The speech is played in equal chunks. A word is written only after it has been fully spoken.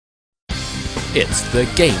It's the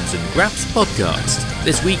Games and Graps podcast.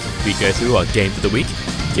 This week, we go through our game for the week,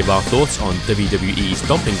 give our thoughts on WWE's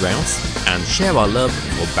Stomping Grounds, and share our love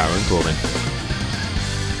for Baron Corbin.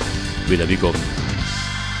 We love you, Corbin.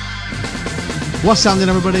 What's happening,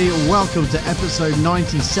 everybody? Welcome to episode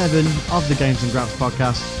 97 of the Games and Graps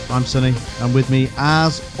podcast. I'm Sonny, and with me,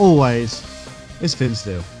 as always, is Finn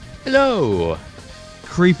Steele. Hello!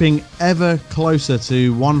 Creeping ever closer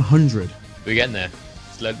to 100. We're getting there,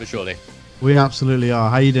 slowly but surely. We absolutely are.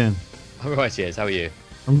 How you doing? I'm alright, cheers. How are you?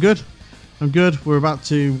 I'm good. We're about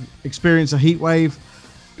to experience a heat wave,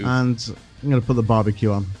 and I'm going to put the barbecue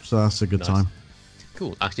on, so that's a good time.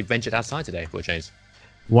 Cool. Actually ventured outside today for a change.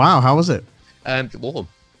 Wow, how was it? Warm.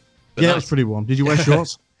 But Yeah, nice. it was pretty warm. Did you wear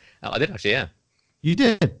shorts? I did actually, yeah. You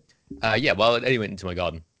did? Yeah, well, I only went into my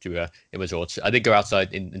garden in my shorts. I did go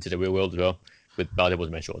outside into the real world as well, but I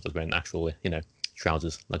wasn't wearing shorts. I was wearing actual,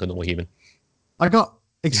 trousers like a normal human. I got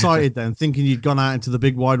excited then, thinking you'd gone out into the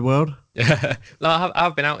big wide world. Yeah, no,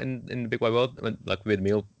 I've been out in the big wide world. I went like for a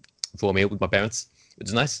meal with my parents, which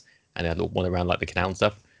is nice, and I had a little one around like the canal and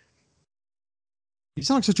stuff. You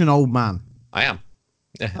sound like such an old man. I am.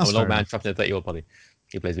 I'm an old man trapped in a 30-year-old body.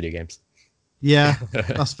 He plays video games. Yeah,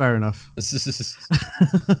 that's fair enough.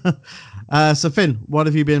 So Finn, what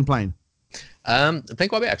have you been playing? I'm playing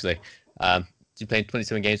quite a bit actually. Just playing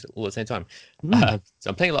 27 games all at the same time.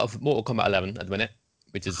 So I'm playing a lot of Mortal Kombat 11 at the minute,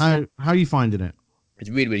 which is how are you finding it? It's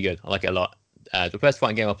really, really good. I like it a lot. The first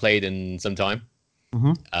fighting game I played in some time.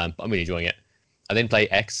 Mm-hmm. But I'm really enjoying it. I then play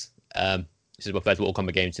X. This is my first Mortal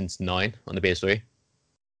Kombat game since 9 on the PS3.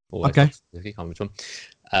 Or okay. Xbox, I can't remember which one.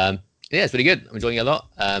 Yeah, it's really good. I'm enjoying it a lot.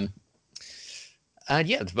 And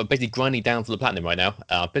yeah, I'm basically grinding down for the platinum right now.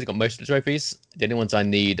 I've basically got most of the trophies. The only ones I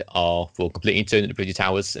need are for completing 250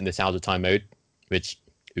 towers in the Towers of Time mode, which,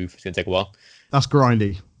 it's going to take a while. That's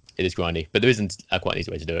grindy. It is grindy, but there isn't quite an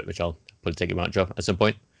easy way to do it, which I'll probably take advantage of at some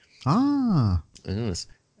point. Ah. Yes.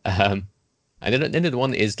 And then the other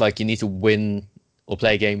one is like you need to win or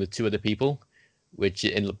play a game with 2 other people, but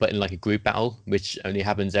in like a group battle, which only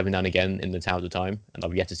happens every now and again in the Towers of Time, and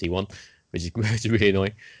I've yet to see one, which is really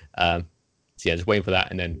annoying. So yeah, just waiting for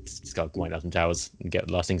that, and then just gotta grind out some towers and get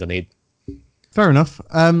the last things I need. Fair enough.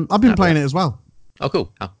 I've been playing it as well. Oh,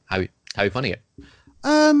 cool. How are you finding it?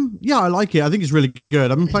 Yeah, I like it. I think it's really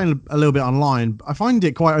good. I've been playing a little bit online. I find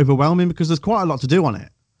it quite overwhelming because there's quite a lot to do on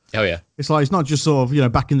it. Oh yeah. It's like it's not just sort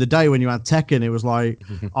of back in the day when you had Tekken, it was like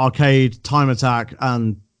arcade, time attack,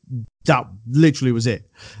 and that literally was it.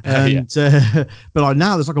 And but like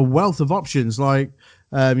now there's like a wealth of options. Like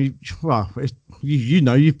you've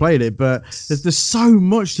played it, but there's so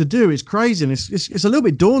much to do. It's crazy, and it's a little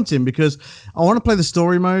bit daunting because I want to play the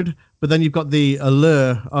story mode, but then you've got the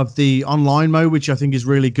allure of the online mode, which I think is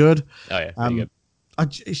really good. Oh yeah, pretty good.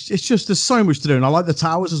 It's just there's so much to do, and I like the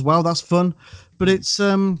towers as well. That's fun, but it's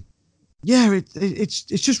it's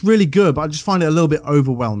just really good. But I just find it a little bit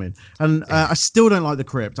overwhelming, and I still don't like the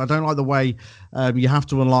crypt. I don't like the way you have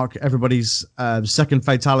to unlock everybody's second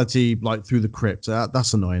fatality like through the crypt.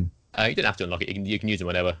 That's annoying. You don't have to unlock it. You can use them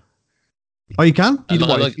whenever. Oh, you can? As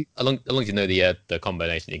long as you know the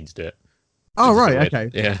combination, you can just do it. Oh, right. Okay.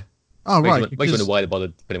 Yeah. Oh, right. Makes you wonder why they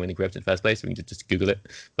bothered putting them in the crypt in the first place. We can just Google it.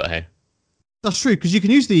 But hey. That's true, because you can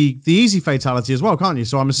use the easy fatality as well, can't you?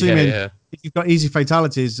 So I'm assuming if you've got easy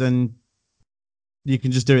fatalities, then you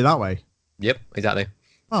can just do it that way. Yep, exactly.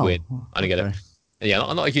 It's weird. I don't get it. And yeah,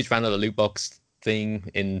 I'm not a huge fan of the loot box thing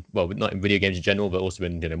not in video games in general, but also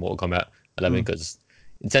in Mortal Kombat 11 because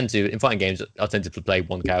in fighting games, I tend to play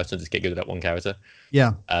one character and just get good at that one character.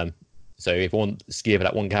 Yeah. So if I want to skill for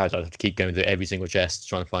that one character, I have to keep going through every single chest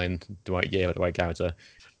trying to find the right gear for the right character,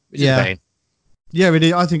 which is a pain. Yeah,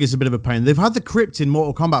 really, I think it's a bit of a pain. They've had the crypt in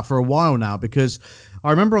Mortal Kombat for a while now because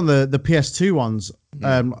I remember on the PS2 ones,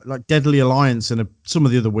 like Deadly Alliance and some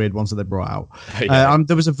of the other weird ones that they brought out,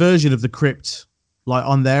 there was a version of the crypt like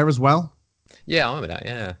on there as well. Yeah, I remember that,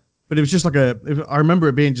 yeah. But it was just like I remember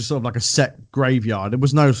it being just sort of like a set graveyard. There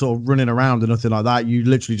was no sort of running around or nothing like that. You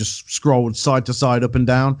literally just scrolled side to side, up and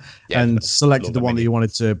down, and selected the one that you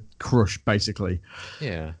wanted to crush, basically.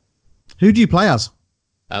 Yeah. Who do you play as?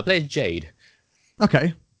 I played Jade.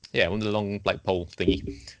 Okay. Yeah, one of the long like pole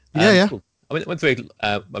thingy. Yeah. Cool. I went through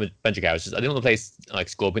a bunch of characters. I didn't want to play like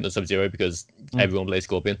Scorpion or Sub-Zero because everyone plays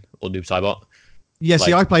Scorpion or Noob Saibot. Yeah,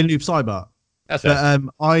 see, I play Noob Saibot. That's fair.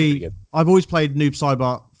 But I've always played Noob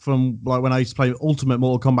Saibot from like when I used to play Ultimate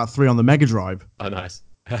Mortal Kombat 3 on the Mega Drive. Oh, nice.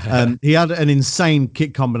 He had an insane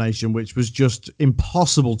kick combination, which was just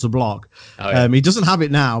impossible to block. Oh, yeah. He doesn't have it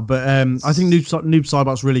now, but I think Noob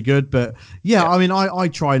Saibot's really good. But yeah, I mean, I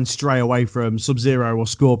try and stray away from Sub-Zero or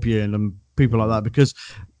Scorpion and people like that because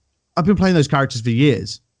I've been playing those characters for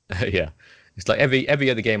years. Yeah. It's like every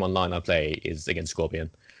other game online I play is against Scorpion,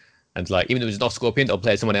 and like even if it's not Scorpion, I'll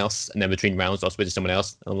play as someone else, and then between rounds I'll switch to someone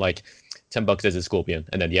else. And I'm like, $10 as a Scorpion,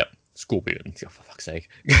 and then yep, Scorpion. Oh, for fuck's sake,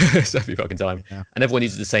 it's every fucking time. Yeah. And everyone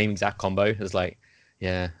uses the same exact combo. It's like,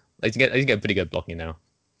 yeah, they can get pretty good blocking now.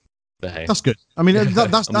 But hey, that's good. I mean,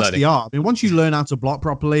 that's the art. I mean, once you learn how to block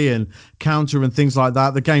properly and counter and things like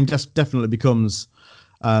that, the game definitely becomes,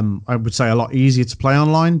 I would say, a lot easier to play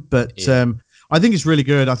online. But yeah. I think it's really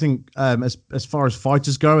good. I think as far as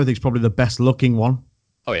fighters go, I think it's probably the best looking one.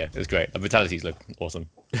 Oh yeah, it's great. The fatalities look awesome.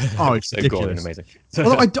 Oh, it's so cool and amazing.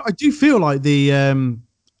 Well, I do feel like the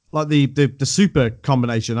super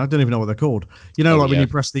combination. I don't even know what they're called. You know, when you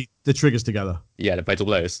press the triggers together. Yeah, the fatal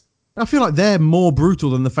blows. I feel like they're more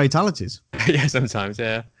brutal than the fatalities. Yeah, sometimes.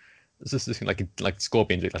 Yeah, it's just like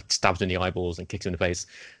Scorpion, like stabs in the eyeballs and kicks him in the face.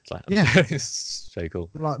 It's like, yeah, it's so cool.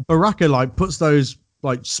 Like Baraka, puts those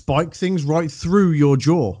spike things right through your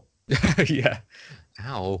jaw. Yeah.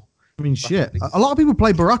 Ow. I mean, shit. A lot of people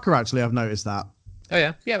play Baraka, actually. I've noticed that. Oh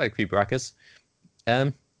yeah, like a few Barakas.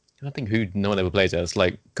 I think no one ever plays it. It's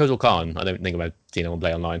like Kozal Khan. I don't think I've seen anyone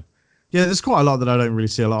play online. Yeah, there's quite a lot that I don't really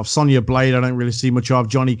see a lot of. Sonya Blade, I don't really see much of.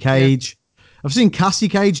 Johnny Cage. Yeah. I've seen Cassie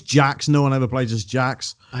Cage. Jax, no one ever plays as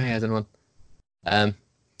Jax. Oh yeah, there's anyone. I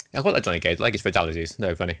quite like Johnny Cage. I like his fatalities.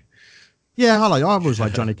 They're funny. Yeah, I always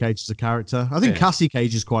like Johnny Cage as a character. I think Cassie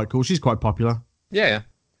Cage is quite cool. She's quite popular. Yeah.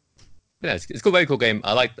 Yeah, it's a cool, very cool game.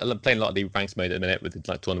 I love playing a lot of the ranks mode at the minute with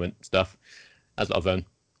the tournament stuff. That's a lot of fun.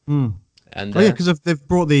 Mm. And yeah, because they've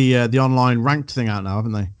brought the online ranked thing out now,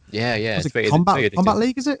 haven't they? Yeah. It's Combat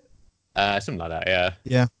League, is it? Something like that. Yeah.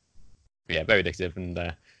 Yeah. Yeah, very addictive, and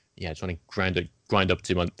trying to grind up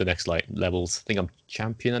to the next levels. I think I'm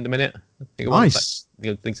champion at the minute. Nice. I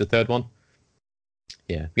think it's the third one.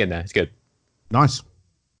 Yeah, getting there. It's good. Nice.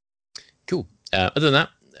 Cool. Other than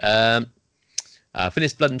that,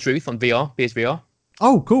 finished Blood and Truth on VR, PSVR.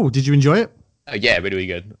 Oh, cool. Did you enjoy it? Yeah, really, really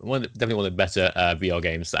good. Definitely one of the better VR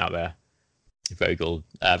games out there. Very cool.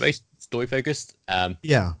 Very story focused.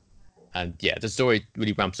 Yeah. And yeah, the story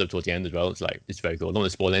really ramps up towards the end as well. It's very cool. I don't want to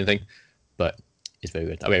spoil anything, but it's very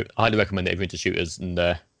good. I mean, I highly recommend it if you're into shooters and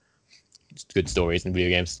good stories and video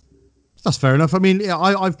games. That's fair enough. I mean,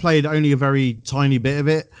 I've played only a very tiny bit of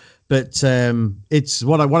it, but it's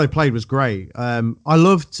what I played was great. I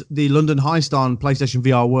loved the London Heist on PlayStation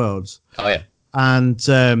VR Worlds. Oh yeah. And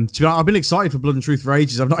I've been excited for Blood and Truth for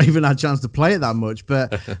ages. I've not even had a chance to play it that much,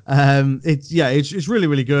 but it's really,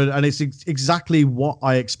 really good, and it's exactly what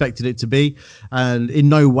I expected it to be. And in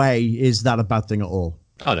no way is that a bad thing at all.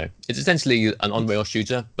 Oh no, it's essentially an on-rail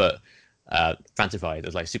shooter, but fancified.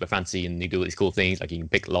 It's like super fancy, and you do all these cool things, like you can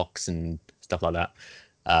pick locks and stuff like that.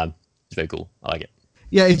 It's very cool. I like it.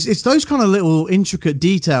 Yeah, it's those kind of little intricate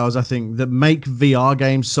details, I think, that make VR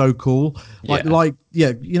games so cool. She did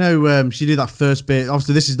that first bit.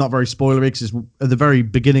 Obviously, this is not very spoilery because it's at the very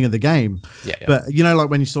beginning of the game. Yeah. But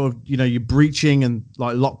when you sort of you're breaching and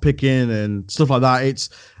lock picking and stuff like that,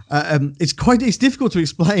 it's difficult to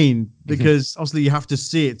explain because obviously you have to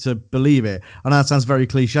see it to believe it. I know that sounds very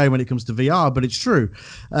cliche when it comes to VR, but it's true.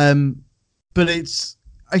 But it's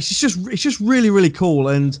just really, really cool,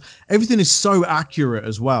 and everything is so accurate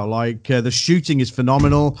as well. The shooting is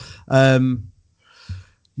phenomenal.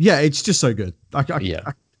 It's just so good.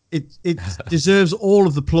 It deserves all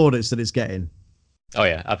of the plaudits that it's getting. Oh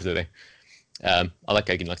yeah, absolutely. I like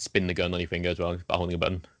how you can spin the gun on your finger as well by holding a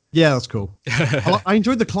button. Yeah, that's cool. I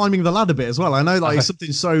enjoyed the climbing the ladder bit as well. I know it's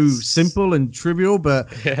something so simple and trivial, but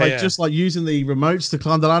just using the remotes to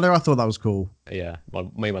climb the ladder, I thought that was cool. Yeah,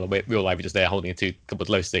 meanwhile, real life, you're just there holding a couple of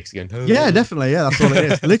glow sticks again. Yeah, definitely. Yeah, that's all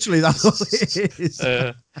it is. Literally, that's all it is.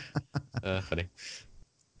 Funny.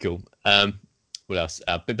 Cool. What else?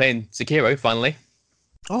 Been playing Sekiro finally.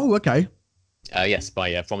 Oh, okay. Yes,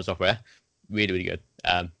 by From Software. Really, really good.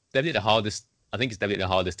 Definitely the hardest. I think it's definitely the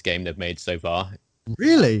hardest game they've made so far.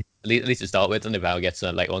 Really? At least to start with. I don't know how it gets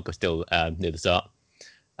later on, because still near the start.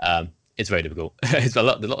 It's very difficult. It's a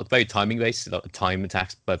lot of very timing based, a lot of time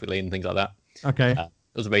attacks perfectly and things like that. Okay.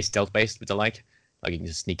 Also very stealth based, which I like. Like you can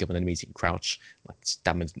just sneak up on enemies, you can crouch,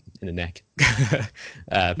 stab them in the neck.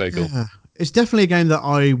 Very cool. Yeah. It's definitely a game that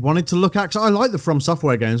I wanted to look at, because I like the From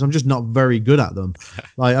Software games. I'm just not very good at them.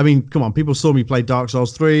 Come on, people saw me play Dark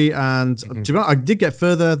Souls 3, and to be honest, I did get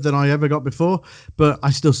further than I ever got before, but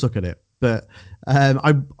I still suck at it. But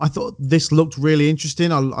I thought this looked really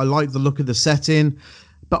interesting. I like the look of the setting,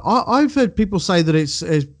 but I've heard people say that it's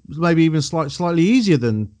maybe even slightly easier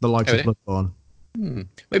than the likes of Bloodborne.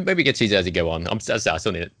 Maybe it gets easier as you go on. I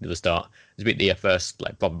still need to start. It's beat the first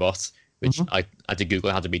proper boss, which I had to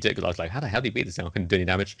Google how to beat it, because I was like, how the hell do you beat this thing? I couldn't do any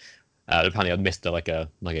damage. Apparently I missed a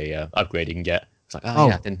upgrade you can get It's like,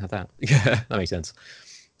 yeah, I didn't have that. Yeah, that makes sense.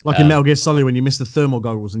 Like in Metal Gear Solid, when you miss the thermal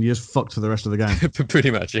goggles and you just fucked for the rest of the game.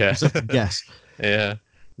 Pretty much, yeah. Yes. Yeah.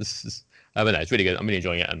 This is, but no, it's really good. I'm really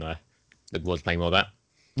enjoying it, and look forward to playing more of that.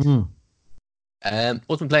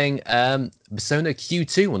 Also been playing Persona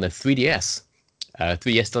Q2 on the 3DS.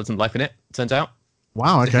 3DS still has some life in it, turns out.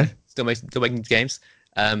 Wow, okay. still making games.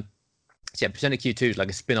 So yeah, Persona Q2 is like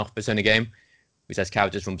a spin-off Persona game, which has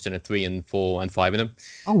characters from Persona 3 and 4 and 5 in them.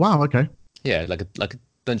 Oh wow, okay. Yeah, like a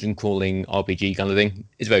dungeon crawling RPG kind of thing.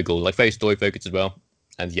 It's very cool, like very story focused as well.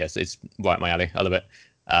 And yes, it's right up my alley. I love it.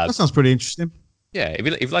 That sounds pretty interesting. Yeah, if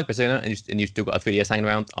you like Persona and you've still got a 3DS hanging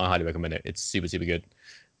around, I highly recommend it. It's super good.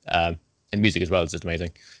 And music as well is just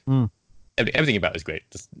amazing. Everything about it is great.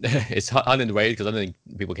 Just, it's highly underrated because I don't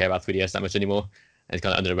think people care about 3DS that much anymore. And it's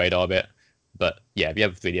kind of under the radar a bit. But yeah, if you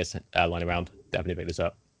have a 3DS lying around, definitely pick this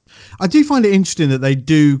up. I do find it interesting that they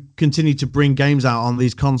do continue to bring games out on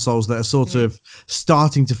these consoles that are sort of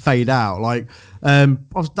starting to fade out. Like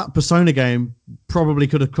that Persona game probably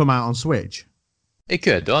could have come out on Switch. It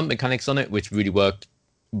could. There are mechanics on it which really worked.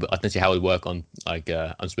 But I don't see how it would work on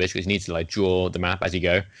on Switch because you need to like draw the map as you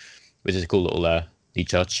go, which is a cool little neat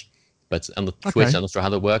touch. But on the Switch, I'm not sure how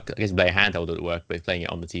that would work. I guess play a handheld it would work, but playing it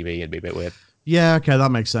on the TV it'd be a bit weird. Yeah, okay,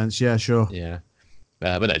 that makes sense. Yeah, sure. Yeah,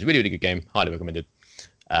 but no, it's a really good game. Highly recommended.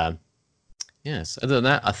 Yes. Other than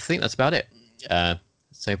that, I think that's about it.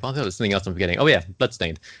 So far, there's something else I'm forgetting. Oh yeah,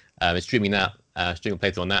 Bloodstained. It's streaming that. Streaming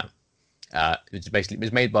playthrough on that. It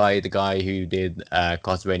was made by the guy who did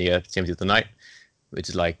Castlevania Symphony of the Night, which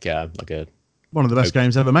is like a one of the best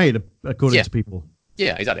games ever made, according to people.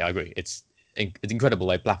 Yeah, exactly. I agree. It's incredible,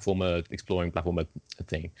 like exploring platformer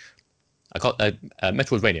thing. I call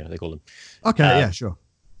Metroidvania. They call them. Okay. Yeah. Sure.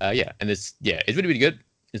 Yeah, and it's really good.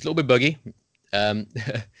 It's a little bit buggy. I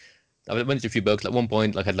went into a few bugs. Like one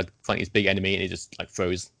point, like I had fighting this big enemy, and it just like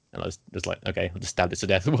froze, and I was just like, okay, I'll just stab it to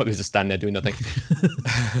death. While it was just standing there doing nothing.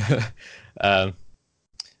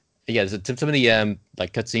 Yeah, some of the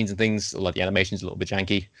like cutscenes and things, or like the animations, a little bit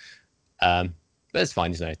janky. But it's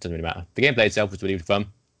fine. It doesn't really matter. The gameplay itself was really fun.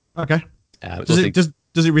 Okay.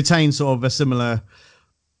 Does it retain sort of a similar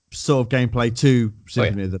sort of gameplay to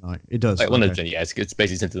Symphony of the Night? It does. Like 100%, yeah. It's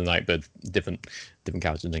basically Symphony of the Night, but different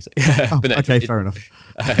characters and things. But no, okay, fair enough.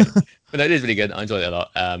 But no, it is really good. I enjoyed it a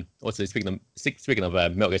lot. Also, speaking of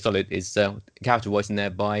Metal Gear Solid, is character voice in there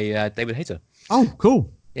by David Hayter. Oh,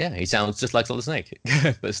 cool. Yeah, he sounds just like Solid Snake,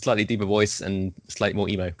 but slightly deeper voice and slightly more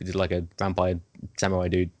emo because he's like a vampire samurai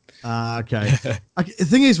dude. Okay. The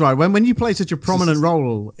thing is, right, when you play such a prominent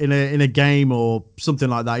role in a game or something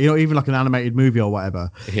like that, even like an animated movie or whatever,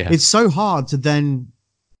 it's so hard to then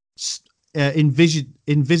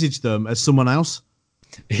envisage them as someone else.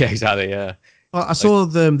 Yeah, exactly. Yeah. I saw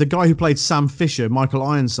the guy who played Sam Fisher, Michael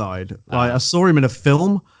Ironside. I saw him in a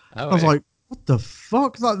film. I was like, what the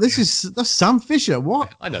fuck? That's Sam Fisher.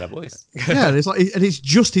 What? I know that voice. Yeah, it's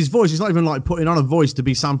just his voice. It's not even like putting on a voice to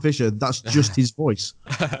be Sam Fisher. That's just his voice.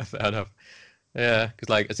 Fair enough. Yeah, because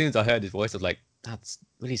like as soon as I heard his voice, I was like, that's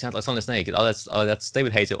really sounds like Solid Snake. That's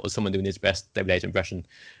David Hayter or someone doing his best David Hayter impression.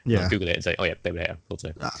 Yeah. I'll Google it and say, oh yeah, David Hayter. Thought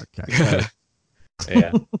so. Okay.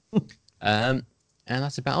 Yeah. And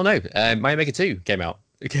that's about. Oh no, Mario Maker 2 came out.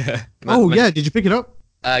 Yeah, did you pick it up?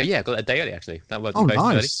 Yeah, got it a day early actually. That worked. Oh, nice.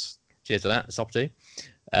 Early. Cheers to that. Shop 2.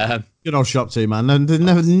 Good old Shop 2, man. They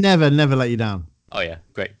never let you down. Oh yeah,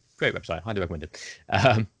 great website. Highly recommend it.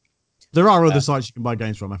 There are other sites you can buy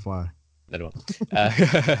games from, FYI. Another one.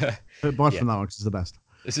 But buy from that one because it's the best.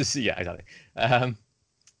 This is exactly. What was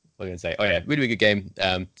I gonna say? Oh yeah, really good game.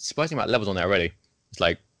 Surprising amount of levels on there already. It's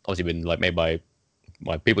like obviously been like made by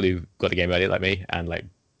people who got the game early like me and like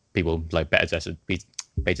people like beta tested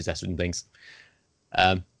and things.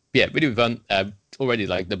 Yeah, really fun. Already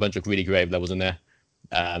like a bunch of really great levels in there.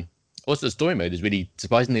 Also, the story mode is really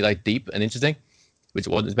surprisingly like deep and interesting, which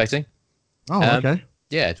I wasn't expecting. Oh, okay.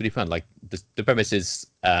 Yeah, it's really fun. Like the premise is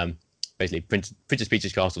basically Princess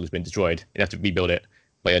Peach's castle has been destroyed. You have to rebuild it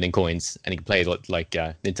by earning coins, and you can play like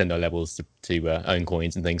Nintendo levels to earn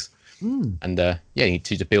coins and things. And you need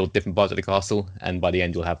to build different parts of the castle, and by the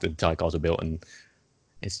end you'll have the entire castle built, and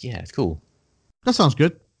it's cool. That sounds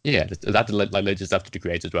good. Yeah, that like loads of stuff to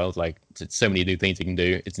create as well. Like so many new things you can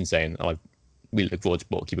do. It's insane. I really look forward to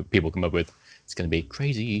what people come up with. It's going to be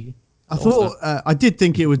crazy. I did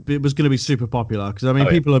think it was going to be super popular because I mean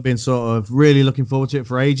people have been sort of really looking forward to it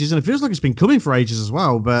for ages, and it feels like it's been coming for ages as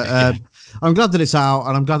well. But I'm glad that it's out,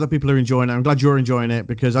 and I'm glad that people are enjoying it. I'm glad you're enjoying it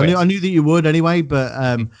because I knew that you would anyway. But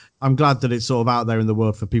I'm glad that it's sort of out there in the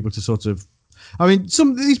world for people to sort of. I mean,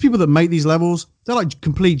 some of these people that make these levels, they're like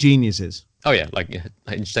complete geniuses. Oh yeah, like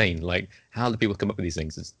insane. Like how do people come up with these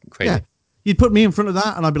things? It's crazy. You'd put me in front of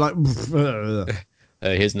that, and I'd be like,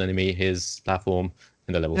 here's an enemy, here's platform,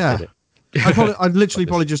 and the level. Yeah. I'd literally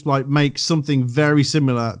probably just like make something very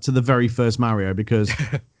similar to the very first Mario because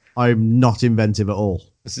I'm not inventive at all.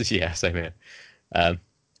 Yeah, same here. But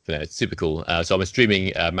no, it's super cool. So I'm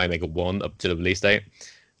streaming Mario Maker 1 up to the release date.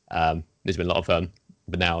 It's been a lot of fun.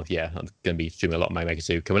 But now, yeah, I'm going to be streaming a lot of Mario Maker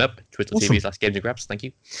 2 coming up. Twitch.tv/Games and Graps. Thank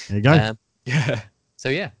you. There you go. Yeah. So,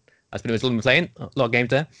 yeah, that's pretty much all I've been playing. A lot of games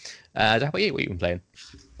there. How about you? What have you been playing?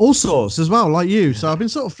 All sorts as well, like you. So I've been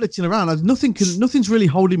sort of flitting around. Nothing's really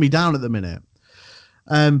holding me down at the minute.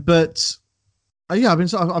 But yeah,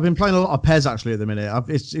 I've been playing a lot of PES actually at the minute.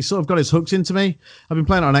 It's sort of got its hooks into me. I've been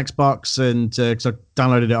playing it on Xbox and because I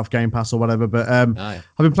downloaded it off Game Pass or whatever. But I've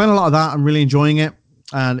been playing a lot of that. I'm really enjoying it,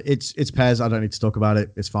 and it's PES. I don't need to talk about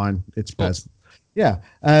it. It's fine. It's PES. Yeah.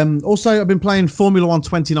 Also, I've been playing Formula 1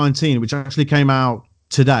 2019, which actually came out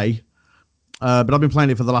today. But I've been playing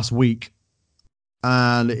it for the last week,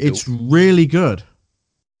 and it's really good.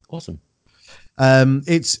 Awesome.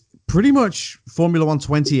 It's pretty much Formula 1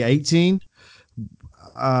 2018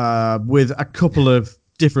 with a couple of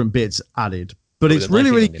different bits added, but it's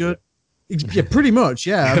really, really good. Yeah, pretty much.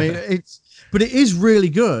 Yeah. I mean, but it is really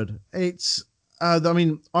good. It's, I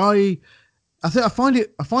mean, I find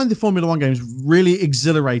the Formula 1 games really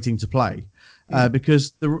exhilarating to play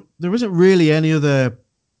because there isn't really any other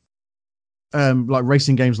like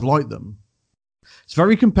racing games like them. It's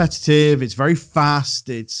very competitive. It's very fast.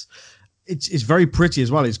 It's very pretty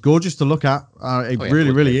as well. It's gorgeous to look at.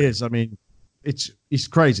 Really is. I mean, it's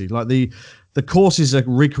crazy. Like the courses are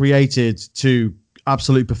recreated to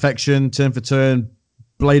absolute perfection, turn for turn,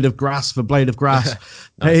 blade of grass for blade of grass.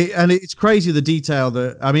 Nice. And it's crazy the detail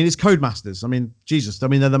that, I mean, it's Codemasters. I mean, Jesus. I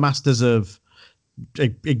mean, they're the masters of,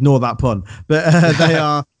 ignore that pun, but they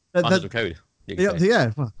are masters of code.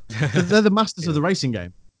 Yeah, well, they're the masters of the racing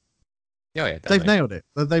game. Oh, yeah, they've nailed it.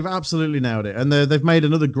 They've absolutely nailed it, and they've made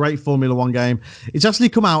another great Formula 1 game. It's actually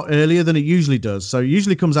come out earlier than it usually does, so it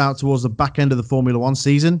usually comes out towards the back end of the Formula 1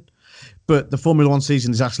 season. But the Formula 1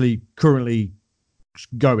 season is actually currently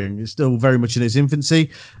going. It's still very much in its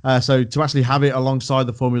infancy, so to actually have it alongside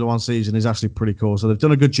the Formula 1 season is actually pretty cool. So they've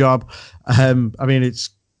done a good job. I mean, it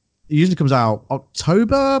usually comes out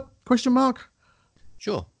October ?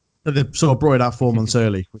 Sure. They've sort of brought it out 4 months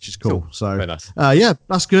early, which is cool. So, very nice. Yeah,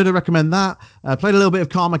 that's good. I recommend that. Played a little bit of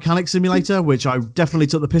Car Mechanic Simulator, which I definitely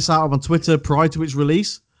took the piss out of on Twitter prior to its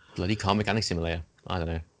release. Bloody Car Mechanic Simulator. I don't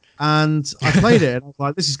know. And I played it, and I was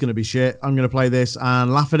like, this is going to be shit. I'm going to play this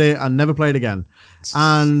and laugh at it and never play it again.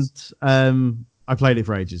 And I played it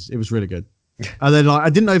for ages. It was really good. And then I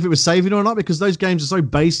didn't know if it was saving or not because those games are so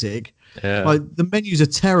basic. Yeah. Like the menus are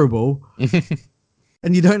terrible.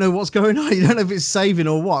 And you don't know what's going on. You don't know if it's saving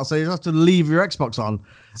or what. So you have to leave your Xbox on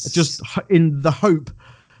just in the hope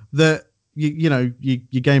that your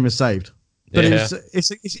game is saved. But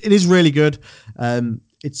it is really good.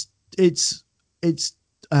 It's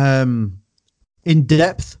in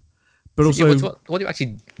depth, but also what do you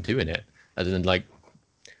actually do in it other than like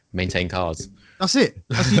maintain cars? That's it.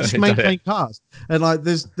 You just maintain cars, and like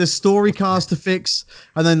there's story cars to fix,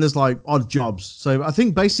 and then there's like odd jobs. So I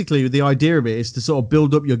think basically the idea of it is to sort of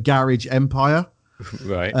build up your garage empire,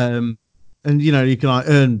 right? And you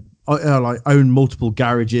can own multiple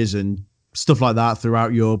garages and stuff like that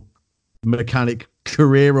throughout your mechanic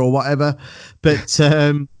career or whatever. But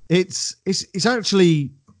it's actually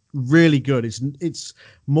really good. It's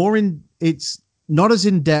not as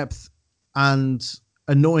in depth and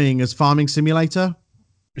annoying as Farming Simulator.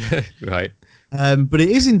 Right. But it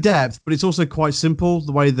is in depth, but it's also quite simple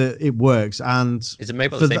the way that it works. And is it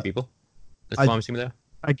made by the same people as Farming Simulator?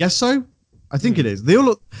 I guess so. I think it is. They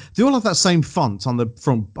all have that same font on the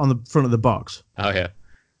front of the box. Oh yeah.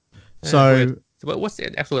 So what's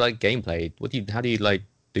the actual like gameplay? How do you like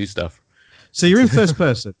do stuff? So you're in first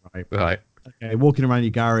person, right? Right. Okay, walking around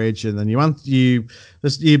your garage, and then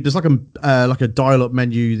there's like a dial-up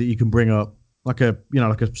menu that you can bring up, like a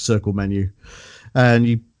circle menu, and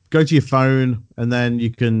you go to your phone, and then you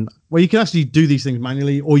can actually do these things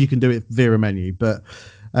manually, or you can do it via a menu. But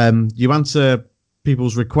you answer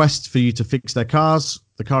people's requests for you to fix their cars.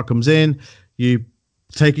 The car comes in, you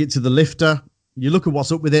take it to the lifter, you look at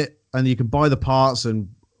what's up with it, and you can buy the parts and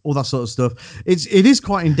all that sort of stuff. It is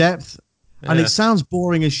quite in depth. And it sounds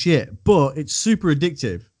boring as shit, but it's super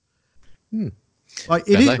addictive. Like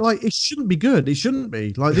it is, like it shouldn't be good. It shouldn't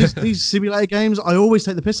be like these simulator games. I always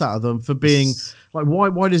take the piss out of them for being like,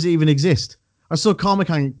 why does it even exist? I saw Car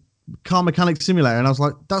Mechanic Simulator, and I was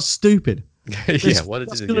like, that's stupid. That's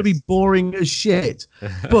going to be boring as shit.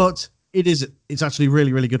 But it's actually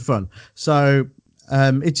really, really good fun. So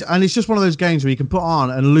it's just one of those games where you can put on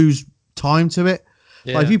and lose time to it.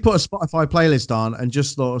 Yeah. Like if you put a Spotify playlist on and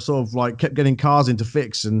just sort of like kept getting cars into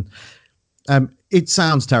fix, and it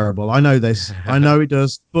sounds terrible. I know this. I know it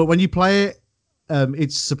does. But when you play it,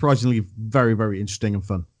 it's surprisingly very, very interesting and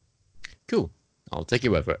fun. Cool. I'll take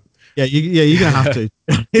your word for it. Yeah, you're gonna have to.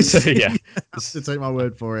 Yeah, you have to take my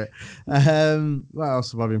word for it. What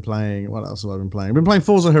else have I been playing? I've been playing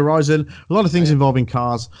Forza Horizon. A lot of things involving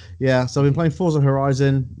cars. Yeah, so I've been playing Forza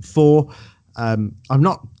Horizon 4. I've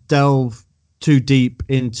not delved too deep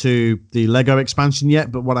into the Lego expansion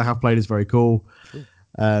yet, but what I have played is very cool.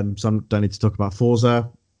 So I don't need to talk about Forza.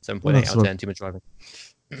 7.8 out of 10, too much driving.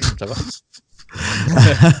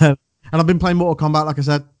 And I've been playing Mortal Kombat, like I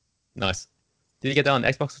said. Nice. Did you get that on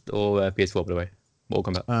Xbox or PS4, by the way?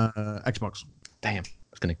 Mortal Kombat? Xbox. Damn, I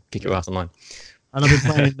was going to kick your ass online. And I've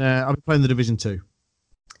been playing The Division 2.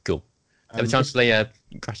 Cool. Have a chance to play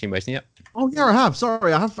Crash Team Racing yet? Oh yeah, I have.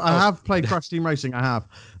 Sorry, I have played Crash Team Racing. I have.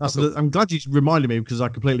 Cool. I'm glad you reminded me because I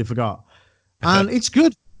completely forgot. And it's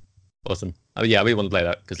good. Awesome. I mean, yeah, I really want to play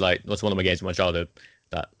that because like that's one of my games from my childhood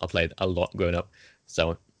that I played a lot growing up.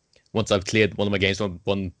 So once I've cleared one of my games from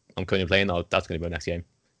one I'm currently playing, that's going to be my next game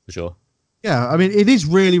for sure. Yeah, I mean, it is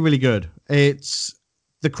really, really good. It's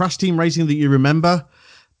the Crash Team Racing that you remember,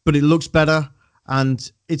 but it looks better,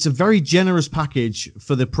 and it's a very generous package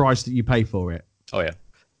for the price that you pay for it. Oh yeah.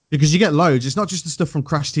 Because you get loads. It's not just the stuff from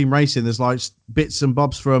Crash Team Racing. There's like bits and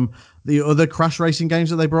bobs from the other Crash Racing games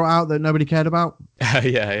that they brought out that nobody cared about.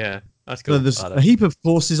 Yeah. That's cool. So there's a heap of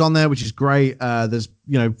courses on there, which is great. There's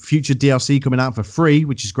future DLC coming out for free,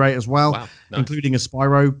 which is great as well, wow, nice. Including a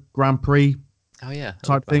Spyro Grand Prix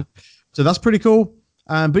type thing. So that's pretty cool.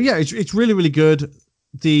 But yeah, it's really, really good.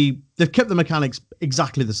 They've kept the mechanics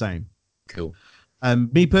exactly the same. Cool.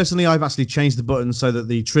 Me personally, I've actually changed the button so that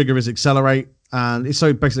the trigger is accelerate, and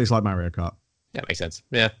basically it's like Mario Kart. Yeah, makes sense.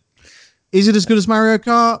 Yeah. Is it as good as Mario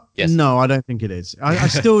Kart? Yes. No, I don't think it is. I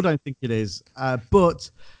still don't think it is. But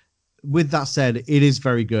with that said, it is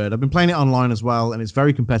very good. I've been playing it online as well, and it's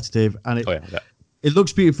very competitive, and it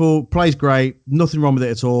looks beautiful, plays great, nothing wrong with it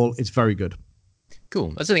at all. It's very good.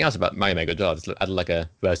 Cool. That's something else about Mario Maker as well. It's added like a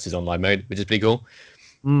versus online mode, which is pretty cool.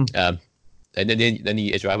 And then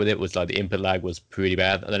the issue I had with it was like the input lag was pretty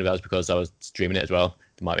bad. I don't know if that was because I was streaming it as well.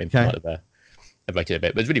 It might have affected it a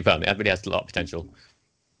bit, but it's really fun. It really has a lot of potential.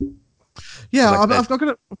 Yeah, I've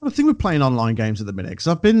got a thing with playing online games at the minute because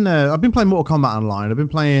I've been playing Mortal Kombat online. I've been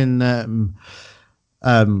playing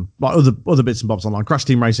like other bits and bobs online, Crash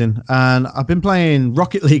Team Racing, and I've been playing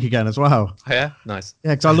Rocket League again as well. Oh, yeah, nice.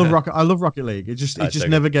 Yeah, because I love Rocket League.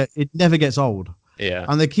 It never gets old. Yeah,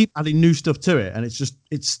 and they keep adding new stuff to it, and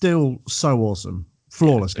it's still so awesome,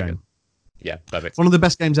 flawless game. Good. Yeah, perfect. One of the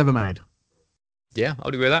best games ever made. Yeah, I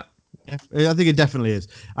would agree with that. Yeah, I think it definitely is,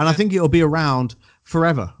 and I think it'll be around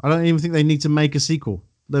forever. I don't even think they need to make a sequel.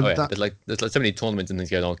 There's like so many tournaments and things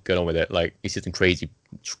going on with it. Like you see some crazy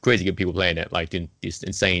good people playing it, like doing these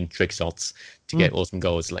insane trick shots to get awesome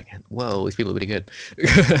goals. Like, whoa, these people are really good.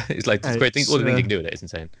 It's like it's great things. All the things you can do with it. It's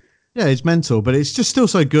insane. Yeah, it's mental, but it's just still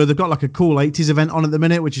so good. They've got like a cool 80s event on at the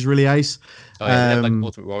minute, which is really ace. Oh yeah, they have like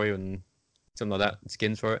Ultimate Warrior and something like that,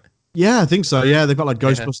 skins for it. Yeah, I think so. Yeah, they've got like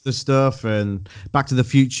Ghostbusters stuff and Back to the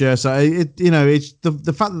Future. So it's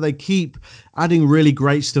the fact that they keep adding really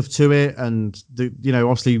great stuff to it, and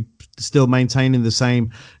obviously still maintaining the same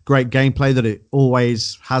great gameplay that it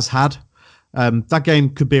always has had. That game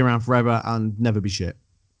could be around forever and never be shit.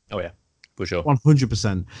 Oh yeah, for sure.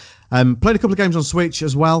 100%. Played a couple of games on Switch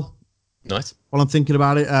as well. Nice. While I'm thinking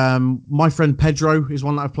about it, My Friend Pedro is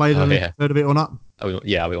one that I've played. I don't know if you've heard of it or not.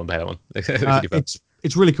 Yeah, we want to play that one.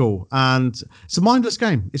 It's really cool, and it's a mindless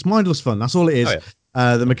game. It's mindless fun. That's all it is. Oh,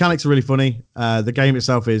 yeah. The mechanics are really funny. The game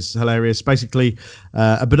itself is hilarious. Basically,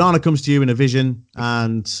 a banana comes to you in a vision,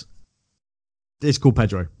 and it's called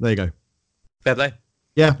Pedro. There you go. Fair play.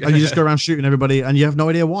 Yeah, and you just go around shooting everybody, and you have no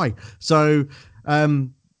idea why. So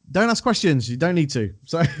don't ask questions. You don't need to.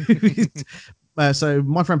 So, so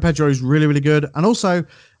My Friend Pedro is really, really good. And also,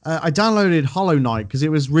 I downloaded Hollow Knight because it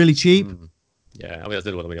was really cheap. Yeah, I mean, that's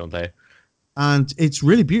the one we want to play. And it's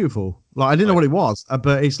really beautiful. Like I didn't know what it was,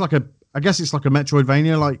 but it's like I guess it's like a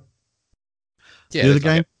Metroidvania, like the other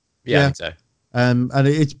game. Yeah, I think so. And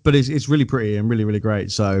it's really pretty and really, really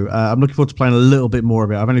great. So I'm looking forward to playing a little bit more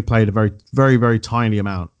of it. I've only played a very, very, very tiny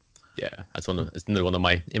amount. Yeah, it's another one of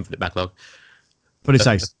my infinite backlog. But it's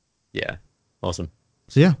ace. Yeah, awesome.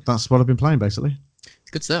 So yeah, that's what I've been playing basically.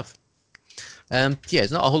 Good stuff. Yeah,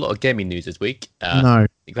 there's not a whole lot of gaming news this week. No,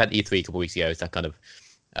 we had E3 a couple of weeks ago, so that kind of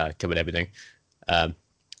covered everything. I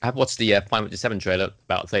have watched the Final Fantasy 7 trailer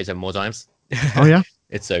about 37 more times. Oh yeah,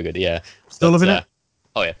 it's so good. Yeah, still loving it.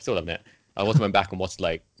 Oh yeah, still loving it. I also went back and watched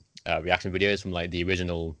like reaction videos from like the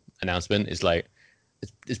original announcement is like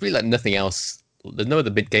it's really like nothing else. There's no other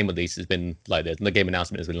big game release has been like this. No game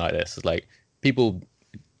announcement has been like this. It's like people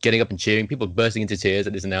getting up and cheering, people bursting into tears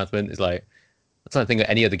at this announcement. It's like I'm trying to think of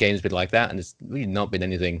any other game's been like that, and it's really not been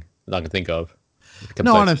anything that I can think of.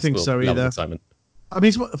 No, I don't think so either. I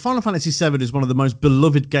mean, Final Fantasy VII is one of the most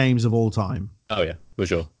beloved games of all time. Oh yeah, for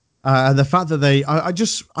sure. And the fact that I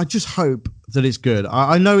just hope that it's good.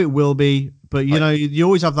 I know it will be, but you know, you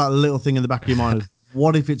always have that little thing in the back of your mind.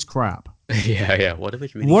 What if it's crap? Yeah. What if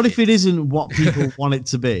it's really What if it isn't what people want it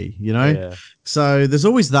to be? You know. Yeah. So there's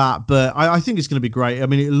always that, but I think it's going to be great. I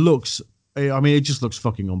mean, it just looks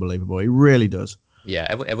fucking unbelievable. It really does. Yeah,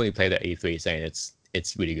 everyone who played at E3 is saying it's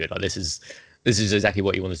really good. Like this is exactly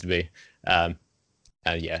what you want us to be. And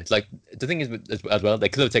yeah, it's like the thing is as well, they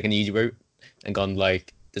could have taken the easy route and gone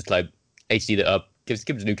like just like HD'd it up, give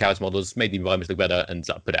us new character models, made the environments look better, and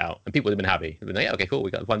put it out, and people would have been happy. They'd been like, yeah, okay, cool, we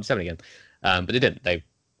got Final Fantasy VII again. But they didn't. They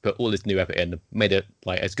put all this new effort in, made it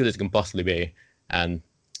like as good as it can possibly be, and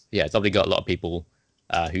yeah, it's obviously got a lot of people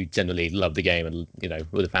who generally love the game, and you know,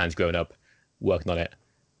 all the fans growing up working on it,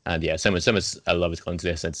 and yeah, so much love has gone into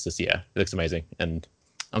this. It's just it looks amazing, and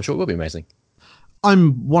I'm sure it will be amazing.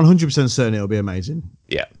 I'm 100% certain it'll be amazing.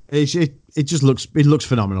 Yeah, it just looks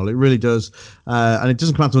phenomenal. It really does, and it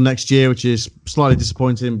doesn't come out until next year, which is slightly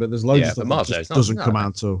disappointing. But there's loads of stuff that doesn't come out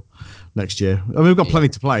until next year. I mean, we've got plenty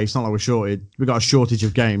to play. It's not like we're shorted. We've got a shortage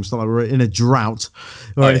of games. It's not like we're in a drought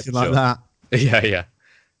or anything like that. Yeah.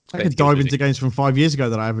 I could dive into games from 5 years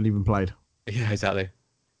ago that I haven't even played. Yeah, exactly.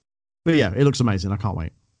 But yeah, it looks amazing. I can't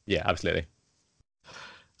wait. Yeah, absolutely.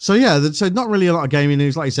 So yeah, so not really a lot of gaming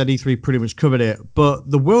news. Like you said, E3 pretty much covered it. But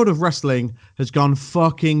the world of wrestling has gone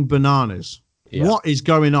fucking bananas. Yeah. What is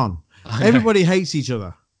going on? Everybody hates each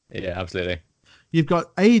other. Yeah, absolutely. You've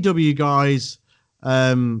got AEW guys,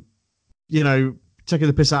 you know, taking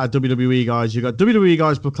the piss out of WWE guys. You've got WWE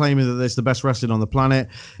guys proclaiming that it's the best wrestling on the planet.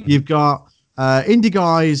 You've got indie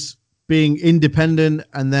guys being independent,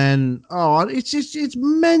 and then it's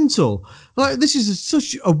mental. Like this is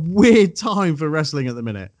such a weird time for wrestling at the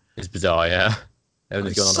minute. It's bizarre, yeah.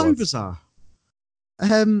 Everything's going on. So bizarre.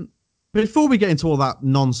 Before we get into all that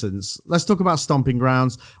nonsense, let's talk about Stomping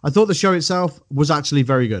Grounds. I thought the show itself was actually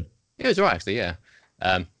very good. Yeah, it was right, actually. Yeah.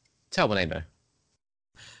 Terrible name though.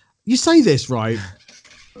 You say this right,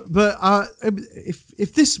 but if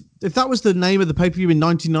that was the name of the pay-per-view in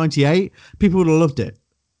 1998, people would have loved it.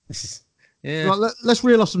 Yeah. Right, let's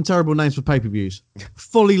reel off some terrible names for pay-per-views.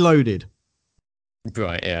 Fully Loaded.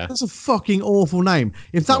 Right, yeah. That's a fucking awful name.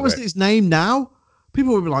 If that was its name now,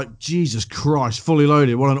 people would be like, Jesus Christ, Fully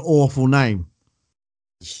Loaded. What an awful name.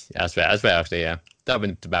 Yeah, that's fair, actually, yeah. That have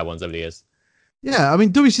been the bad ones over the years. Yeah, I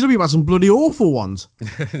mean, WCW had some bloody awful ones.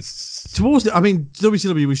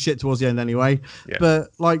 WCW was shit towards the end anyway. Yeah. But,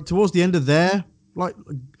 like, towards the end of there, like...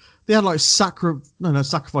 They had like Sacrifice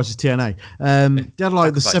is TNA. They had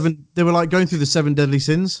like they were like going through the 7 deadly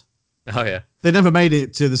sins. Oh yeah. They never made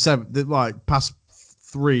it to the 7, like past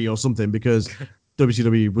 3 or something because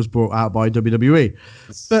WCW was brought out by WWE.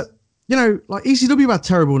 But you know, like ECW had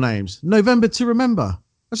terrible names. November to Remember.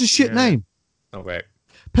 That's a shit name. Oh right.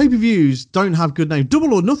 Pay-per-views don't have good names.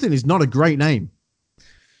 Double or Nothing is not a great name.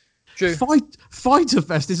 True. Fighter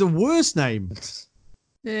Fest is a worse name.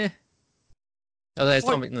 Yeah. Oh, It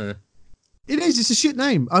is. It's a shit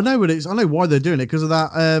name. I know what it is. I know why they're doing it because of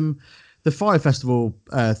that. The Fire Festival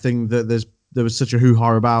thing that there was such a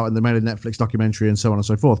hoo-ha about, and they made a Netflix documentary and so on and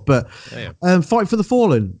so forth. But Fight for the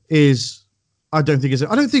Fallen is. I don't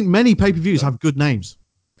think many pay-per-views have good names.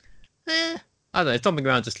 I don't know. Stomping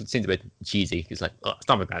Ground just seems a bit cheesy. It's like,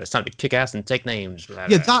 Stomping Ground. It's time to kick ass and take names.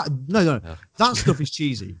 Yeah, that stuff is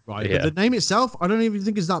cheesy, right? Yeah. But the name itself, I don't even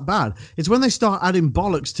think is that bad. It's when they start adding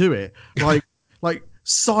bollocks to it, like. Like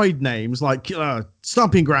side names like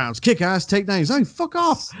Stomping Grounds, Kick Ass, Take Names. Oh, fuck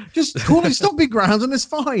off. Just call it Stomping Grounds and it's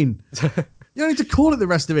fine. You don't need to call it the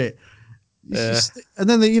rest of it. And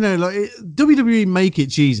then, WWE make it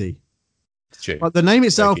cheesy. It's true. Like the name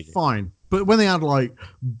itself, fine. But when they add like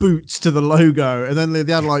boots to the logo and then they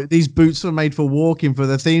add like these boots are made for walking for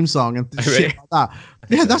the theme song and shit like that.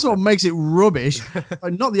 Yeah, that's what makes it rubbish.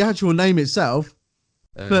 Like, not the actual name itself.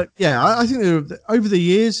 But yeah, I think over the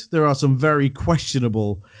years there are some very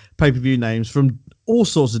questionable pay-per-view names from all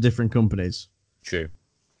sorts of different companies. True,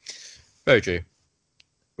 very true.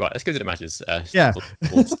 Right, let's go to the matches.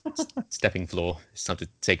 Stepping floor. It's time to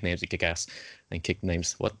take names and kick ass and kick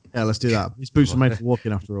names. What? Yeah, let's do that. These boots are made for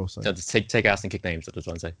walking after all. So just take ass and kick names. That's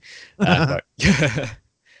what I'm trying to say.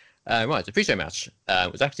 Right, the pre-show match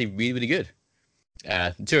was actually really, really good.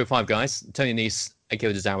 205 guys, Tony Nese,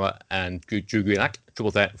 Akira Tozawa, and Drew Gulak,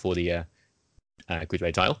 triple threat for the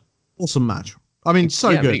Cruiserweight title. Awesome match. I mean,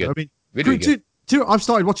 so good. Really good. I mean, really good. I've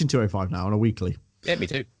started watching 205 now on a weekly. Yeah, me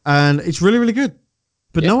too. And it's really, really good.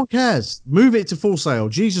 But no one cares. Move it to Full Sail.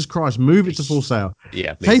 Jesus Christ, move it to Full Sail.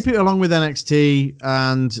 Yeah, please. Tape it along with NXT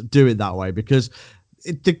and do it that way, because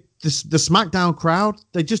the SmackDown crowd,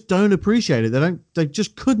 they just don't appreciate it. They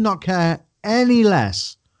just could not care any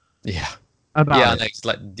less. Yeah. About it. It's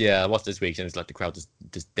like, I watched this week and it's like the crowd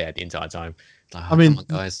just dead the entire time. Like, I mean, come on,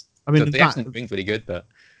 guys. I mean, the action thing's really good, but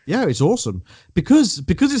yeah, it's awesome because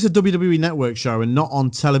it's a WWE Network show and not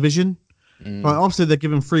on television. Like, obviously, they're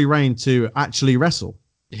given free reign to actually wrestle.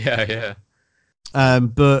 Yeah.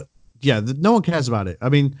 But yeah, no one cares about it. I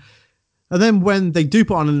mean, and then when they do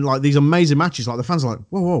put on like these amazing matches, like the fans are like,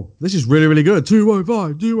 whoa, this is really, really good.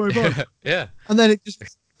 205. Yeah. And then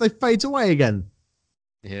they fade away again.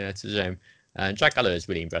 Yeah, it's a shame. And Jack Gallagher has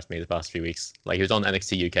really impressed me the past few weeks. Like, he was on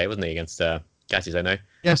NXT UK, wasn't he, against Cassius, I know.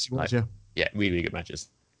 Yes, he was. Yeah, really, really good matches.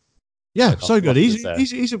 Yeah, so good. He's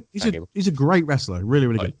a great wrestler. Really,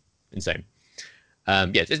 really good. Insane.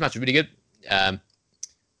 This match was really good.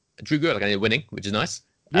 Drew Gulak ended up winning, which is nice.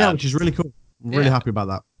 Yeah, which is really cool. I'm really happy about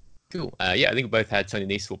that. Cool. I think we both had Tony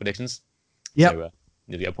Nese for predictions. Yeah. So,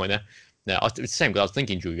 there's a point there. No, it's the same because I was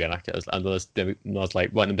thinking Drew Gulak. I was like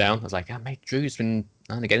writing them down. I was like, mate, Drew's been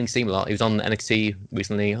getting seen a lot. He was on NXT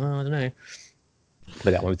recently. I don't know.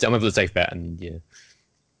 But I'm with the safe bet, and yeah.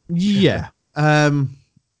 Yeah.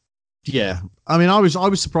 I mean, I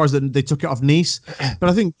was surprised that they took it off Nese, but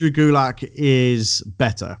I think Drew Gulak is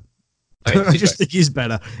better. I just think he's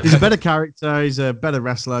better. He's a better character. He's a better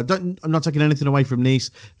wrestler. I'm not taking anything away from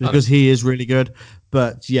Nese because he is really good.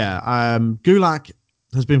 But yeah, Gulak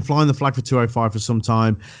has been flying the flag for 205 for some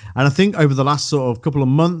time. And I think over the last sort of couple of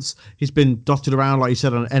months, he's been dotted around, like you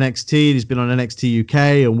said, on NXT. He's been on NXT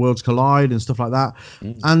UK and Worlds Collide and stuff like that.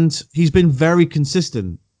 And he's been very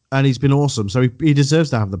consistent and he's been awesome. So he deserves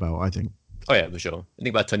to have the belt, I think. Oh, yeah, for sure. I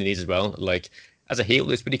think about Tony Nese as well. Like, as a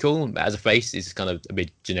heel, it's pretty cool. But as a face, it's kind of a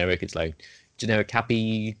bit generic. It's like generic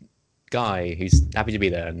happy guy who's happy to be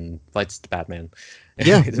there and fights the bad man.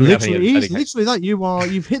 Yeah, literally that.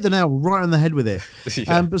 You've hit the nail right on the head with it.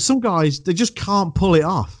 Yeah. But some guys, they just can't pull it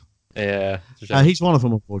off. Yeah, he's one of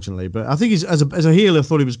them, unfortunately. But I think as a heel, I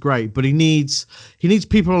thought he was great. But he needs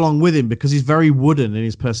people along with him because he's very wooden in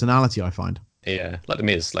his personality, I find. Yeah, like the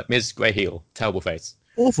Miz. Like Miz, great heel, terrible face.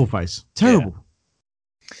 Awful face, terrible.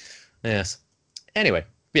 Yeah. Yes. Anyway,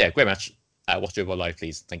 great match. Watch it live,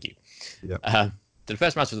 please. Thank you. Yeah. The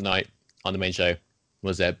first match of the night on the main show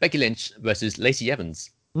was Becky Lynch versus Lacey Evans.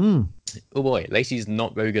 Oh boy, Lacey's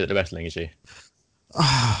not very good at the wrestling, is she?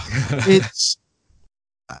 It's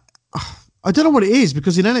I don't know what it is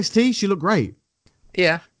because in NXT she looked great.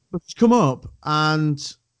 Yeah, but she's come up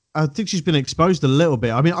and I think she's been exposed a little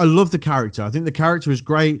bit. I mean, I love the character. I think the character is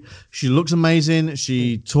great. She looks amazing.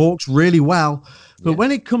 She talks really well. But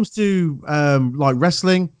when it comes to like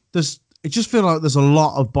wrestling, it just feels like there's a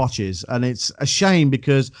lot of botches, and it's a shame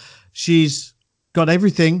because she's got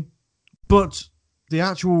everything, but the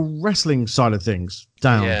actual wrestling side of things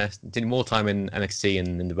down. Yeah, did more time in NXT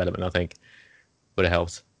and in development, I think, would have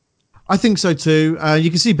helped. I think so too. You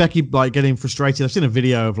can see Becky like getting frustrated. I've seen a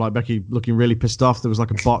video of like Becky looking really pissed off. There was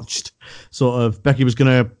like a botched sort of Becky was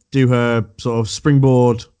going to do her sort of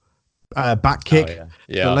springboard back kick.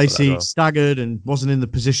 But Lacey staggered and wasn't in the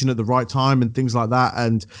position at the right time and things like that.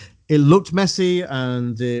 And it looked messy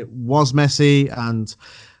and it was messy. And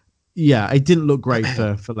yeah, it didn't look great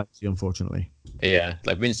for Lacey, unfortunately. Yeah,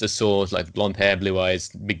 like Vince just saw like blonde hair, blue eyes,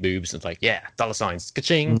 big boobs. And it's like, yeah, dollar signs,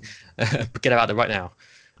 ka-ching. Get her out there right now.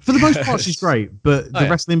 For the most part, she's great, but the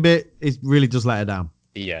wrestling bit, it really does let her down.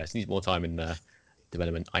 Yeah, she needs more time in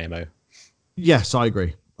development, IMO. Yes, I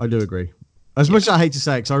agree. I do agree. As much as I hate to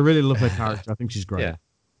say it, because I really love her character. I think she's great. Yeah,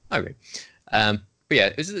 I agree. But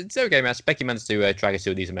yeah, it's an okay match. Becky managed to drag us to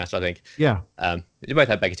a decent match, I think. Yeah. They both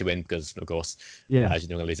had Becky to win because, of course, she's not going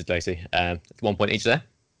to lose to Lacey. 1 point each there.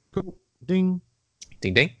 Cool. Ding.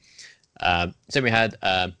 Ding, ding. So we had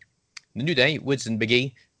The New Day, Woods and Big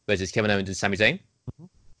E versus Kevin Owens and Sami Zayn.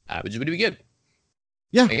 Which is really good.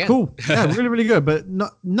 Yeah, again. Cool. Yeah, really, really good, but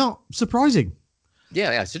not surprising.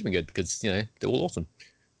 Yeah, it should have been good because they're all awesome.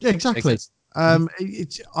 Yeah, exactly.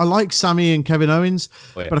 I like Sami and Kevin Owens,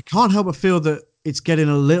 but I can't help but feel that it's getting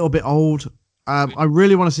a little bit old. I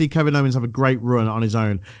really want to see Kevin Owens have a great run on his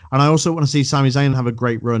own, and I also want to see Sami Zayn have a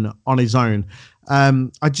great run on his own.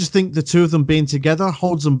 I just think the two of them being together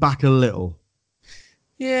holds them back a little.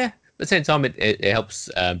 Yeah. At the same time, it helps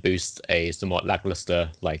boost a somewhat lackluster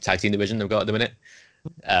like tag team division they've got at the minute.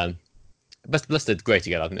 They're great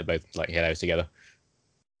together. I think they're both like heroes together.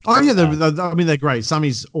 Oh yeah, they're great.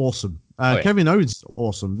 Sammy's awesome. Kevin Owens,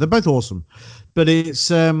 awesome. They're both awesome, but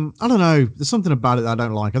it's I don't know. There's something about it that I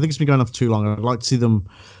don't like. I think it's been going on for too long. I'd like to see them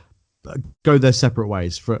go their separate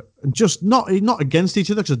ways for just not against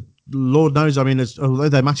each other. Because Lord knows, I mean, although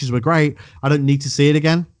their matches were great, I don't need to see it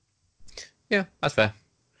again. Yeah, that's fair.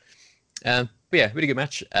 But yeah, really good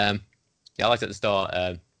match. Yeah, I liked at the start.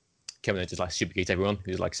 Kevin Owens just like super kicked everyone.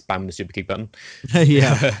 He was like spamming the super kick button.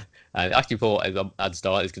 Yeah. And I actually thought at the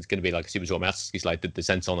start it's going to be like a super short match. He's like the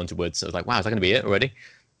descent on onto Woods. So I was like, wow, is that going to be it already?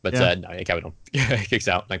 But no, it carried on. He kicks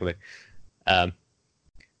out, thankfully.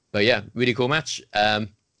 But yeah, really cool match.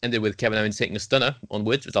 Ended with Kevin Owens taking a stunner on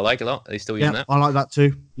Woods, which I like a lot. They're still using that. I like that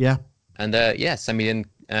too. Yeah. And yeah, Sami and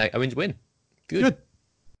Owens win. Good.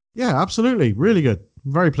 Yeah, absolutely. Really good.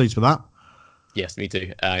 Very pleased with that. Yes, me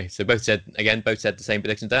too. So both said the same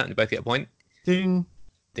predictions there, and they both get a point. Ding.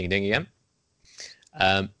 Ding, ding again.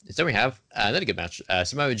 So we have another good match.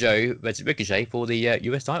 Samoa Joe versus Ricochet for the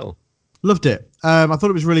US title. Loved it. I thought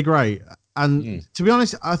it was really great. And to be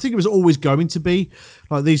honest, I think it was always going to be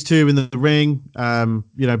like these two in the ring.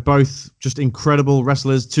 Both just incredible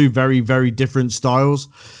wrestlers, two very, very different styles.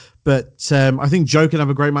 But I think Joe can have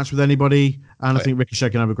a great match with anybody, and I think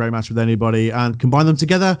Ricochet can have a great match with anybody, and combine them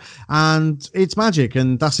together, and it's magic.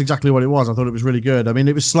 And that's exactly what it was. I thought it was really good. I mean,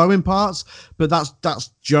 it was slow in parts, but that's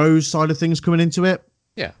Joe's side of things coming into it.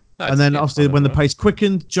 Yeah. And then obviously when the pace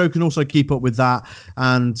quickened, Joe can also keep up with that.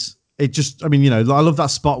 And it just, I mean, I love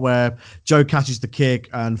that spot where Joe catches the kick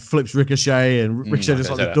and flips Ricochet, and Ricochet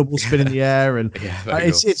just like a double spin in the air, and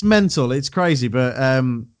it's mental. It's crazy, but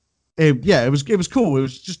it was cool.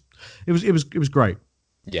 It was great.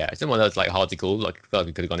 Yeah, it's one of those like hard to call. Like, I felt like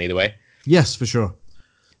it could have gone either way. Yes, for sure.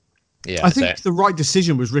 Yeah, I think the right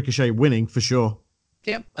decision was Ricochet winning for sure.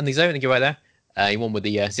 Yeah, I think so. I think you're right there. He won with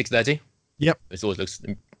the 630. Yep. This always looks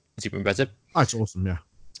super impressive. Oh, it's awesome,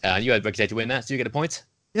 yeah. You had Ricochet to win that, so you get a point.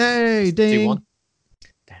 Yay, ding. 2-1.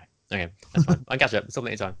 Damn it. Okay, that's fine. I'll catch up. It's still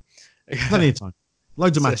plenty of time. Plenty of time.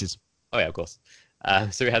 Loads of matches. Oh yeah, of course.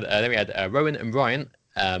 So we had Rowan and Ryan,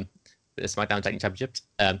 the SmackDown Tag Team Championships,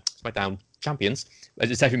 SmackDown champions.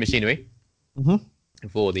 It's Heavy Machinery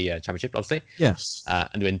for the championship, obviously. Yes.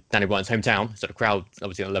 And in Danny Bryan's hometown, so the crowd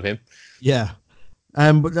obviously gonna love him. Yeah.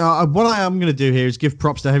 But what I am going to do here is give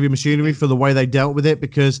props to Heavy Machinery for the way they dealt with it,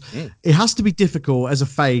 because it has to be difficult as a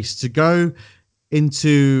face to go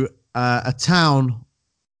into a town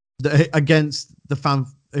against the fan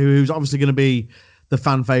who's obviously going to be the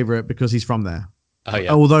fan favorite because he's from there. Oh,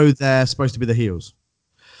 yeah. Although they're supposed to be the heels.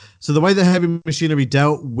 So the way that Heavy Machinery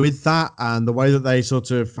dealt with that, and the way that they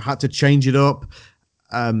sort of had to change it up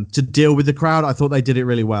to deal with the crowd, I thought they did it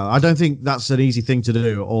really well. I don't think that's an easy thing to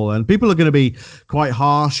do at all. And people are going to be quite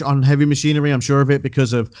harsh on Heavy Machinery, I'm sure of it,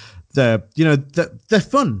 because of they're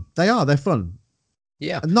fun. They're fun.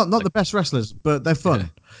 Yeah. And not the best wrestlers, but they're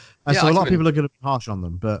fun. And so a lot of people are going to be harsh on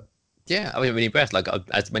them. But yeah, I was really impressed. Like,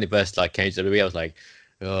 as when it first came to WWE, I was like,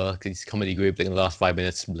 oh, this comedy group in the last 5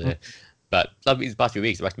 minutes. But these past few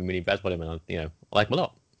weeks, I've actually been really impressed by them, and I like them a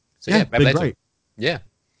lot. So yeah, great. Yeah,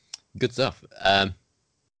 good stuff.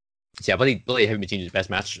 So yeah, bloody Heavy Machinery's best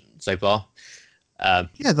match so far.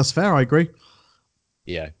 Yeah, that's fair. I agree.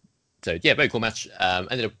 Yeah. So yeah, very cool match.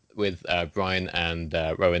 Ended up with Brian and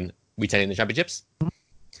Rowan retaining the championships.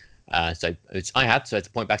 So it's a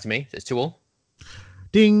point back to me. So it's 2-2.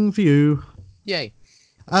 Ding for you. Yay.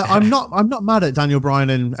 I'm not mad at Daniel Bryan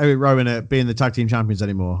and Eric Rowan at being the tag team champions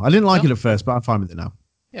anymore. I didn't like it at first, but I'm fine with it now.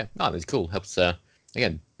 Yeah, it's cool. Helps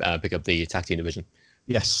again pick up the tag team division.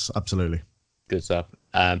 Yes, absolutely. Good stuff.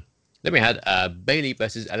 Then we had Bayley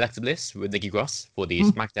versus Alexa Bliss with Nikki Cross for the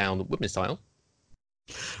SmackDown Women's title.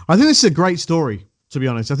 I think this is a great story, to be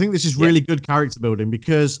honest. I think this is really good character building,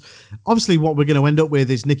 because obviously what we're going to end up with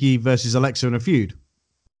is Nikki versus Alexa in a feud.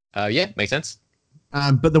 Yeah, makes sense.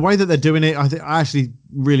 But the way that they're doing it, I actually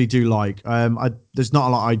really do like. There's not a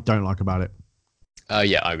lot I don't like about it.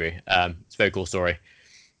 Yeah, I agree. It's a very cool story.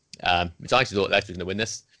 Which I actually thought Alexa was going to win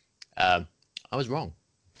this. I was wrong,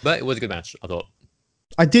 but it was a good match, I thought.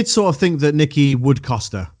 I did sort of think that Nikki would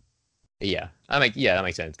cost her. Yeah, that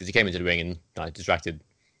makes sense, because he came into the ring and distracted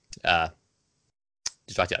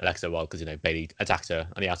Alexa well, because Bayley attacked her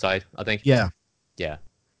on the outside, I think. Yeah.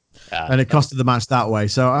 And it costed the match that way.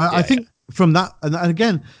 So I think from that, and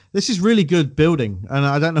again, this is really good building, and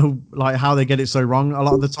I don't know how they get it so wrong a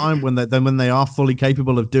lot of the time when they are fully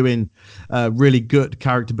capable of doing really good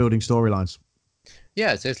character building storylines.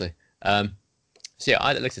 Yeah, seriously. So yeah,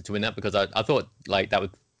 I'd Alexa to win that, because I thought that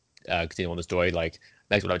would continue on the story. Alexa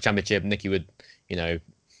would have a championship, Nikki would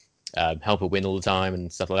help her win all the time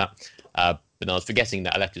and stuff like that. but I was forgetting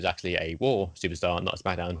that Elektra is actually a War superstar, not a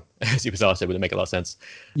SmackDown superstar, so it wouldn't make a lot of sense.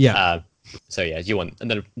 Yeah. So yeah, do you want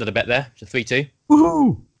another bet there? Just 3-2.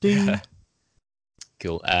 Woohoo! Ding.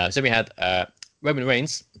 Cool. So we had Roman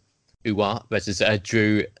Reigns, Uwa versus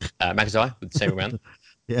Drew McIntyre with the same round.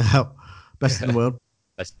 Yeah, best in the world.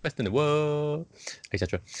 Best in the world,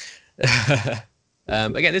 etc.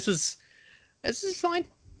 Again, this is fine.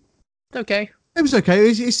 Okay. It was okay.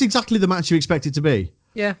 It's exactly the match you expect it to be.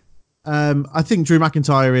 Yeah. I think Drew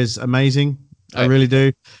McIntyre is amazing. I really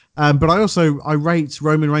do. But I rate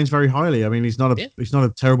Roman Reigns very highly. I mean, he's not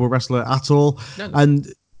a terrible wrestler at all. No. And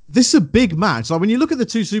this is a big match. Like when you look at the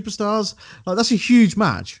two superstars, like that's a huge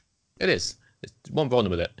match. It is. It's one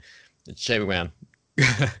problem with it. It's Shane McMahon.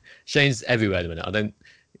 Shane's everywhere at the minute. I don't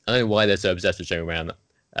know why they're so obsessed with Shane McMahon.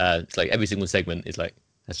 It's like every single segment is like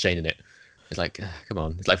has Shane in it. It's like come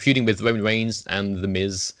on. It's like feuding with Roman Reigns and The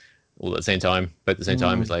Miz all at the same time. Both at the same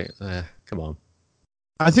time. It's like come on.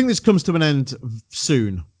 I think this comes to an end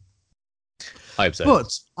soon. I hope so.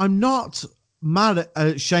 But I'm not mad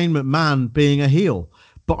at Shane McMahon being a heel.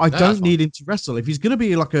 But I don't need him to wrestle. If he's going to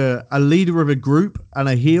be like a leader of a group and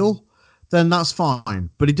a heel, then that's fine.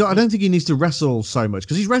 But I don't think he needs to wrestle so much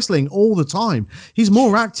because he's wrestling all the time. He's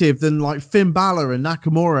more active than like Finn Balor and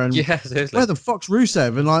Nakamura and where the fuck's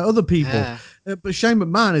Rusev and like other people. But Shane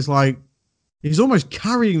McMahon is like, he's almost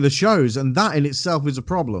carrying the shows, and that in itself is a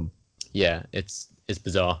problem. Yeah, it's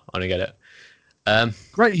bizarre. I don't get it.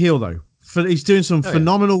 Great heel though. He's doing some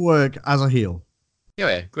phenomenal work as a heel.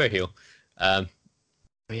 Yeah, great heel.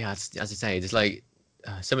 But yeah, as you say, it's like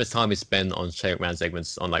so much time is spent on Shane McMahon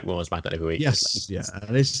segments on like Raw and SmackDown every week. Yes,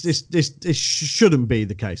 and this shouldn't be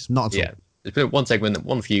the case. Not at all. Yeah, it's been one segment,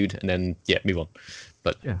 one feud, and then move on.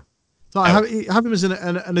 But yeah, so have him as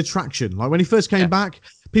an attraction. Like when he first came back,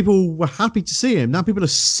 people were happy to see him. Now people are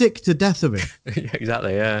sick to death of it. Yeah,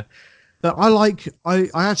 exactly. Yeah. But I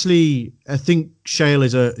actually think Shale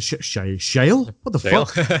is a Shale? What the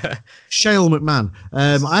fuck? Shale McMahon.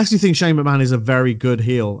 I actually think Shane McMahon is a very good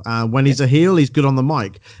heel. When he's a heel, he's good on the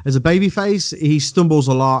mic. As a babyface, he stumbles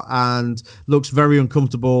a lot and looks very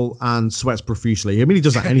uncomfortable and sweats profusely. I mean, he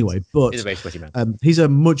does that anyway, but he's a very sweaty man. He's a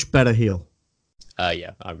much better heel.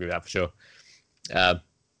 Yeah, I agree with that for sure. Yeah,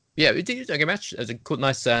 it did a good match. It was a cool,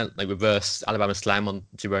 nice like reverse Alabama slam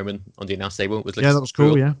to Roman on the announce table. That was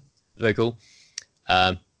cool. Yeah. Very cool.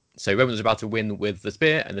 So Roman was about to win with the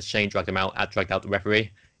spear, and the Shane dragged out the referee,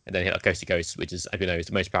 and then hit a coast to coast, which is, as you know, is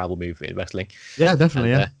the most powerful move in wrestling. Yeah,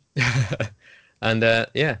 definitely.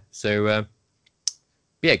 So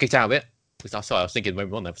kicked out of it. I was thinking Roman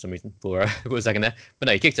won there for some reason for a second there, but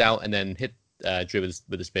no, he kicked out and then hit Drew with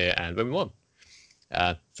the spear, and Roman won. So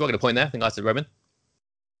I got a point there. I think I said Roman.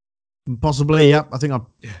 Possibly, yeah. I think I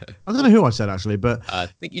don't know who I said actually, but I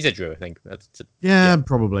think you said Drew. I think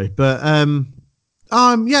probably. But I'm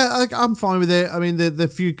fine with it. I mean, the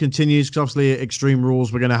feud continues because obviously at Extreme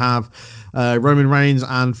Rules we're going to have Roman Reigns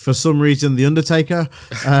and for some reason the Undertaker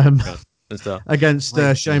against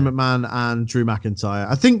Shane McMahon and Drew McIntyre.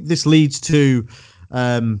 I think this leads to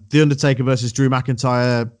the Undertaker versus Drew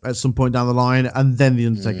McIntyre at some point down the line, and then the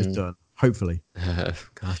Undertaker's done. Hopefully.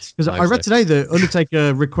 Because I read today that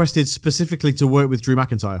Undertaker requested specifically to work with Drew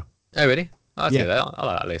McIntyre. Oh, really? I like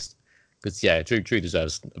that list. Because, Drew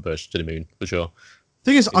deserves a push to the moon, for sure.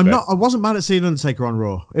 Thing is, I wasn't mad at seeing Undertaker on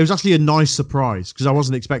Raw. It was actually a nice surprise because I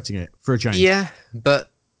wasn't expecting it for a change. Yeah,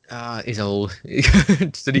 but he's old. He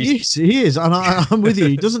is. And I'm with you.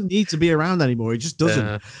 He doesn't need to be around anymore. He just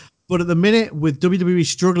doesn't. But at the minute, with WWE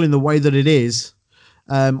struggling the way that it is,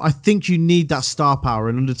 I think you need that star power,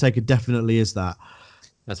 and Undertaker definitely is that.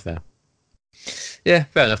 That's fair. Yeah,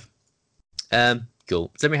 fair enough.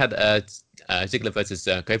 Cool. So then we had Ziggler versus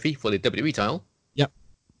Kofi for the WWE title. Yep.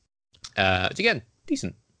 Again,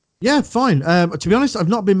 decent. Yeah, fine. To be honest, I've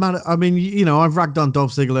not been mad at, I mean, I've ragged on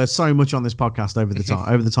Dolph Ziggler so much on this podcast over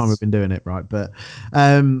the time we've been doing it, right? But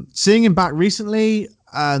seeing him back recently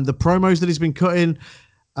and the promos that he's been cutting,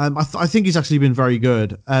 I think he's actually been very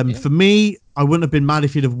good. For me, I wouldn't have been mad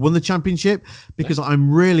if he'd have won the championship because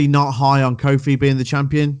I'm really not high on Kofi being the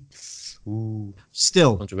champion. Ooh,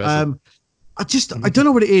 still. I don't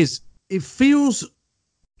know what it is. It feels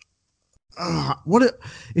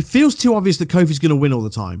it feels too obvious that Kofi's going to win all the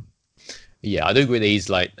time. Yeah, I do agree that he's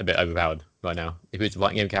like a bit overpowered right now. If it was a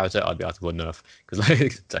fighting game character, I'd be able to win enough because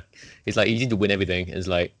it's like you need to win everything. It's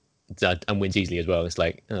like and wins easily as well. It's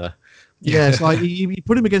like it's like you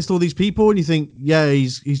put him against all these people and you think,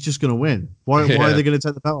 he's just going to win. Why are they going to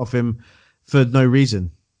take the belt off him for no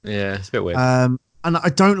reason? Yeah, it's a bit weird. And I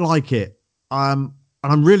don't like it. And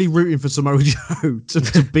I'm really rooting for Samoa Joe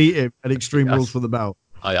to beat him at Extreme Rules for the belt.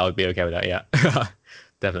 I would be okay with that. Yeah,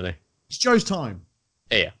 definitely. it's Joe's time.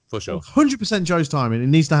 Yeah, for sure. 100% Joe's time, and it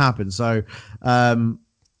needs to happen. So,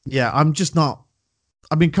 yeah, I'm just not.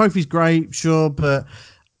 I mean, Kofi's great, sure, but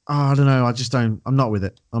I don't know. I just don't. I'm not with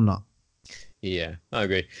it. I'm not. Yeah, I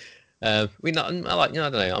agree. I like, I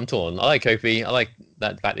don't know. I'm torn. I like Kofi. I like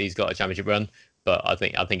that fact that he's got a championship run, but I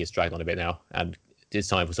think it's dragged on a bit now, and it's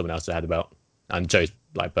time for someone else to head the belt. And Joe's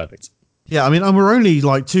like perfect. Yeah, I mean, and we're only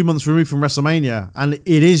like 2 months removed from WrestleMania, and it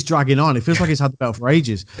is dragging on. It feels like he's had the belt for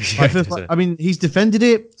ages. I mean, he's defended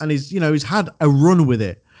it, and he's had a run with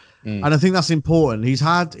it, and I think that's important.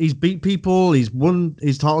 He's beat people, he's won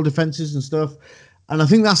his title defenses and stuff, and I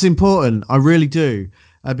think that's important. I really do,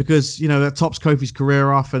 because that tops Kofi's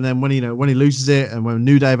career off, and then when he loses it, and when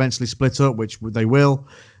New Day eventually split up, which they will,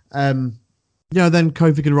 then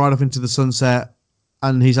Kofi can ride off into the sunset,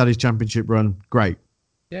 and he's had his championship run. Great.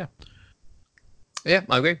 Yeah. Yeah,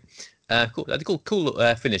 I agree. Cool. That's a cool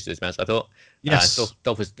finish to this match, I thought. Yes.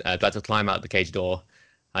 Dolph was tried to climb out the cage door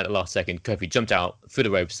at the last second. Kofi jumped out through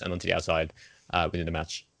the ropes and onto the outside within the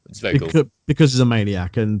match. It's very cool. Because he's a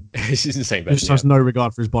maniac and he's insane. He just has no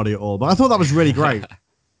regard for his body at all. But I thought that was really great.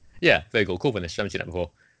 Yeah, very cool. Cool finish. I haven't seen that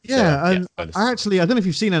before. Yeah, so, and I don't know if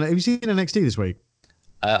you've seen it. Have you seen NXT this week?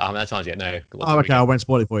 I haven't had a chance yet, no. Oh, okay, I won't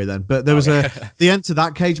spoil it for you then. But there was the end to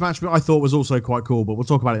that cage match, but I thought was also quite cool, but we'll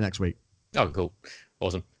talk about it next week. Oh, cool.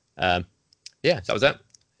 Awesome. Yeah, so that was that.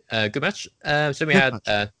 Good match. So we had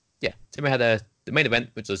the main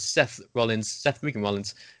event, which was Seth freaking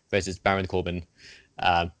Rollins versus Baron Corbin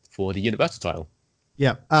for the Universal title.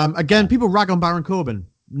 Yeah. Again, people rag on Baron Corbin.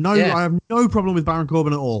 I have no problem with Baron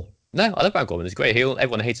Corbin at all. No, I love Baron Corbin. He's a great heel.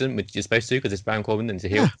 Everyone hates him, which you're supposed to because it's Baron Corbin and he's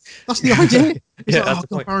a heel. Yeah, that's the idea. That's the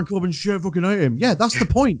point. Baron Corbin should fucking hate him. Yeah, that's the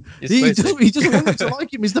point. he doesn't want them to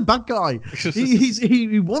like him. He's the bad guy.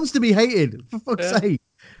 He wants to be hated, for fuck's sake.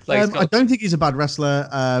 I don't think he's a bad wrestler.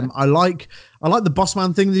 I like the boss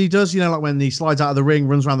man thing that he does. Like when he slides out of the ring,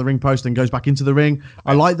 runs around the ring post, and goes back into the ring.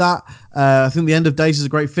 I like that. I think the End of Days is a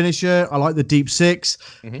great finisher. I like the Deep Six.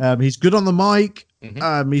 Mm-hmm. He's good on the mic.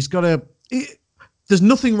 Mm-hmm. He's got there's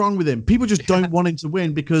nothing wrong with him. People just don't want him to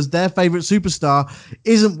win because their favorite superstar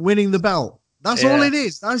isn't winning the belt. That's all it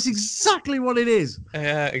is. That's exactly what it is.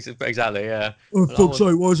 Yeah, exactly. Yeah. Oh, fuck's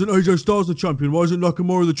sake, why isn't AJ Styles the champion? Why isn't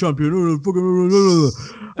Nakamura the champion?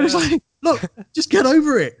 And it's like, look, just get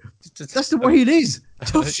over it. That's the way it is.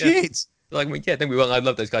 Tough shit. Don't get me wrong, I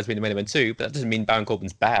love those guys being the main event too, but that doesn't mean Baron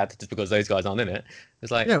Corbin's bad just because those guys aren't in it. It's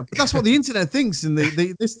like, yeah, but that's what the internet thinks in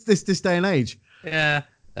this day and age. Yeah.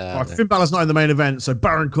 Finn Balor's not in the main event, so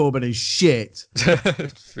Baron Corbin is shit.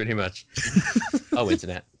 Pretty much. Oh,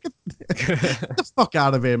 internet. Get the fuck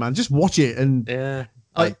out of here, man. Just watch it and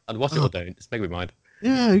I'd watch it or don't. Just make up your mind.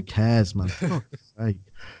 Yeah, who cares, man? Fuck's sake.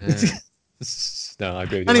 No, I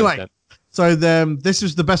agree with you. Anyway, so this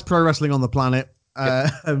is the best pro wrestling on the planet.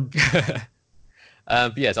 Yes,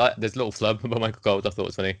 there's a little flub about Michael Cole, which I thought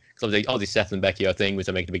was funny because obviously Seth and Becky are a thing, which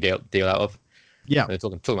they're making a big deal out of. Yeah, they're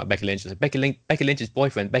talking about Becky Lynch. Like, Becky Lynch's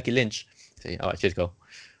boyfriend, Becky Lynch. So, all right, cheers, Cole.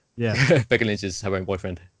 Yeah, Becky Lynch is her own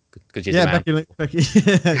boyfriend because she's a man. Becky.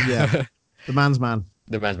 Yeah, the man's man.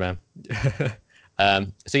 The man's man.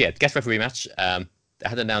 So yeah, guest referee match. They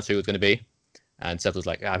had announced who it was going to be, and Seth was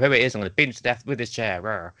like, "Whoever it is, I'm going to beat him to death with this chair."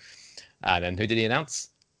 Rawr. And then who did he announce?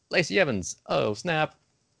 Lacey Evans. Oh snap!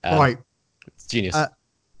 Right, it's genius.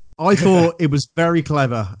 I thought it was very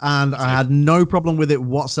clever, and I had no problem with it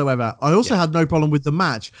whatsoever. I also had no problem with the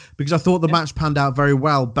match because I thought the match panned out very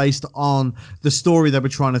well based on the story they were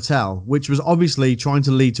trying to tell, which was obviously trying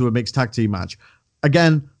to lead to a mixed tag team match.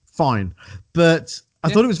 Again, fine. But I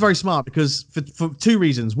thought it was very smart because for two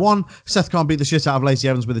reasons. One, Seth can't beat the shit out of Lacey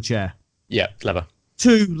Evans with a chair. Yeah, clever.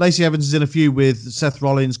 Two, Lacey Evans is in a feud with Seth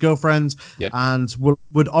Rollins' girlfriend and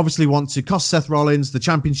would obviously want to cost Seth Rollins the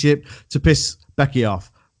championship to piss Becky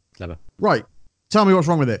off. Clever. Right. Tell me what's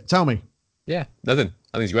wrong with it. Tell me. Yeah, nothing.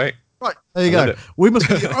 I think it's great. Right. There you go. We must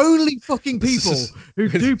be the only fucking people who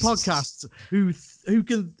do podcasts who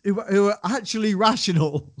are actually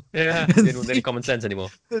rational. Yeah. They don't any common sense anymore.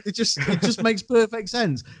 It just makes perfect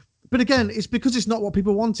sense. But again, it's because it's not what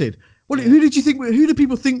people wanted. Well, who do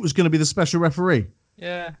people think was going to be the special referee?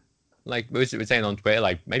 Yeah. Like most of it saying on Twitter,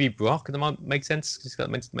 like maybe Brock might make sense because he's got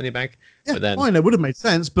money back. Yeah, but then, fine, it would have made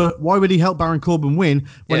sense. But why would he help Baron Corbin win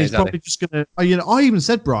when he's probably just going to? I even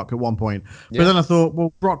said Brock at one point, but then I thought,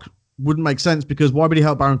 well, Brock wouldn't make sense because why would he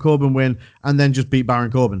help Baron Corbin win and then just beat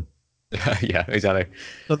Baron Corbin? Yeah, exactly.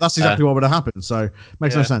 So that's exactly what would have happened. So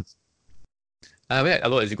makes no sense. I thought it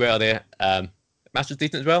was a great idea. Match was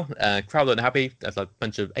decent as well. Crowd weren't happy. There's like a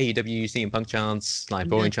bunch of AEW, CM Punk chants, like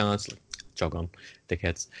boring chants. Like, jog on,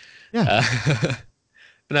 dickheads. Yeah.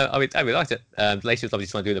 But no, I really liked it. Lacey was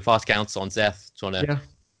obviously trying to do the fast counts on Seth, trying to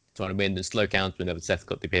trying to win and slow count whenever Seth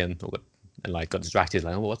got the pin and like got distracted,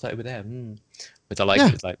 like, oh, what's that over there? Which I like. Yeah.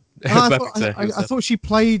 It's like I thought she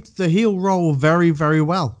played the heel role very, very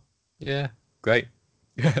well. Yeah, great.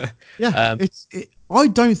 Yeah, I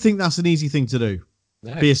don't think that's an easy thing to do.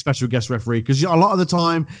 No. Be a special guest referee, because a lot of the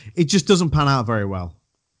time it just doesn't pan out very well.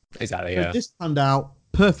 Exactly. Yeah. This panned out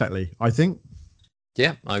perfectly, I think.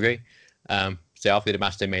 Yeah, I agree. So after the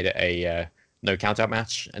match, they made it a no count out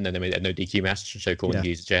match, and then they made it a no DQ match. So Corbin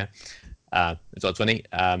used a chair. It's all 20.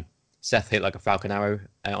 Seth hit like a falcon arrow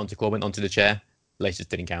onto Corbin onto the chair. Laces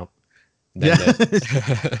didn't count. Then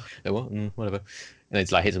whatever. And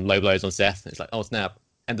it's like hit some low blows on Seth. It's like, oh snap,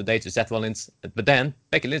 end the day to Seth Rollins. But then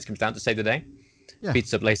Becky Lynch comes down to save the day. Yeah.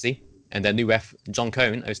 Beats up Lacey, and then new ref John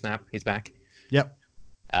Cone. Oh snap, he's back. Yep.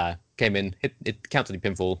 Came in, hit counted the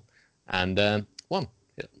pinfall, and won.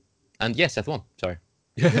 And yes, Seth won. Sorry.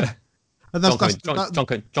 Yeah. And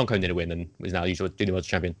John Cone didn't win and is now Universal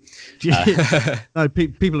Champion. No,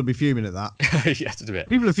 people would be fuming at that. Yes, it's a bit.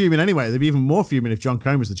 People are fuming anyway. They'd be even more fuming if John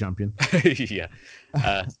Cone was the champion. Yeah.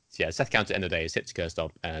 Yeah, Seth counts at the end of the day, hits curse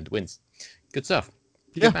stop and wins. Good stuff.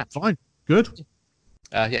 Good match. Fine. Good.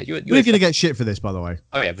 Yeah, you're going to get shit for this, by the way.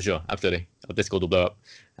 Oh, yeah, for sure. Absolutely. Our Discord will blow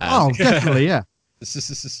up. Definitely, yeah.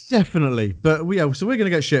 Definitely. But so we're going to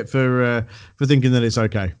get shit for thinking that it's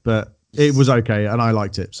okay. But it was okay, and I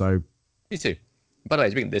liked it, so... Me too. By the way,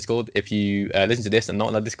 speaking of Discord, if you listen to this and not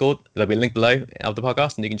on our Discord, there'll be a link below of the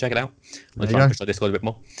podcast, and you can check it out. I'll try and push our Discord a bit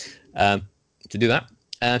more to do that.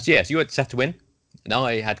 So you had Seth to win. Now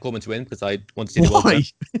I had Corbin to win because I wanted to see the World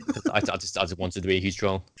Cup. I just wanted to be a huge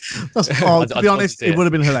troll. To be honest, it would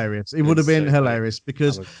have been hilarious. It would have been hilarious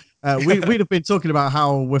because we'd have been talking about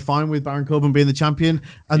how we're fine with Baron Corbin being the champion,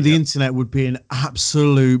 and the internet would be an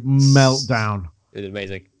absolute meltdown. It was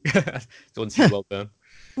amazing. I want to see the world burn.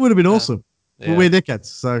 It would have been awesome. Yeah. We're dickheads,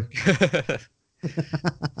 so.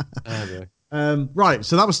 Right,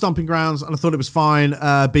 so that was Stomping Grounds, and I thought it was fine.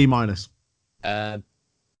 B-.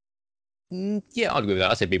 Yeah, I'd agree with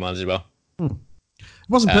that. I'd say B- as well. It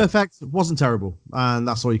wasn't perfect, it wasn't terrible, and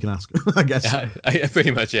that's all you can ask, I guess. Yeah,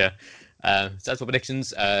 pretty much, yeah. So that's for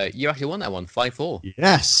predictions. You actually won that one, 5-4.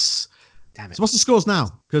 Yes. Damn it. So what's the scores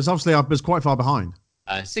now? Because obviously I was quite far behind.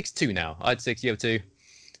 6-2 now. I had 6, you have 2.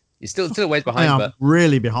 You're still a ways behind. I am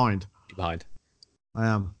really behind. You're behind. I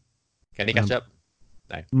am. Can you catch up?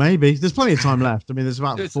 No. Maybe. There's plenty of time left. I mean, there's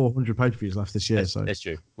about 400 pay-per-views left this year. That's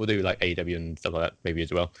true. We'll do like AEW and stuff like that maybe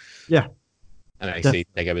as well. Yeah. And actually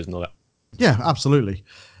takeovers and all that. Yeah, absolutely.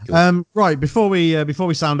 Cool. Right, before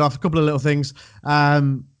we sound off, a couple of little things.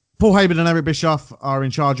 Paul Heyman and Eric Bischoff are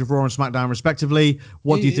in charge of Raw and SmackDown respectively.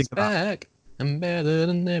 What do you think about that? I'm better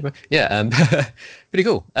than ever. Yeah, pretty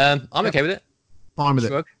cool. I'm okay with it. Fine with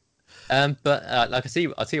it. But like I see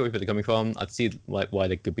where people are coming from. I see like why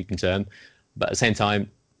they could be concerned, but at the same time,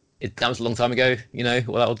 that was a long time ago. You know,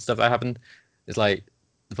 all that old stuff that happened. It's like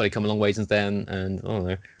they've probably come a long way since then, and I don't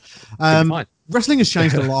know. Wrestling has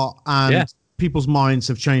changed a lot, and people's minds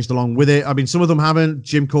have changed along with it. I mean, some of them haven't.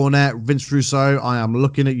 Jim Cornette, Vince Russo. I am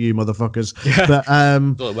looking at you, motherfuckers. Yeah.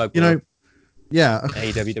 But you know, yeah.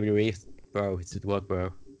 WWE, bro, it's the work,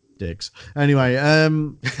 bro. Dicks. Anyway,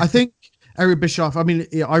 I think. Eric Bischoff, I mean,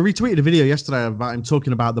 I retweeted a video yesterday about him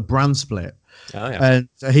talking about the brand split. Oh, yeah.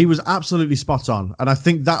 And he was absolutely spot on. And I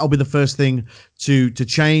think that'll be the first thing to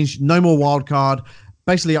change. No more wild card.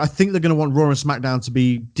 Basically, I think they're going to want Raw and SmackDown to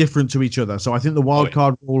be different to each other. So I think the wild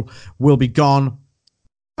card rule will be gone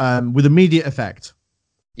with immediate effect.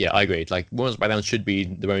 Yeah, I agree. Like, Raw and SmackDown should be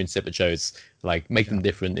their own separate shows. Like, make them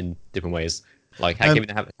different in different ways. Like,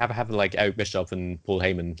 have like Eric Bischoff and Paul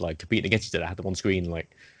Heyman like competing against each other, have them on screen,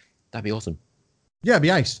 like. That'd be awesome. Yeah, it'd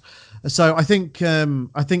be ace. So I think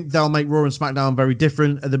they'll make Raw and SmackDown very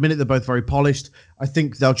different. At the minute, they're both very polished. I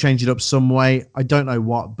think they'll change it up some way. I don't know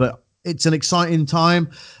what, but it's an exciting time.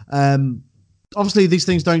 Obviously, these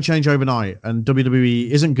things don't change overnight, and WWE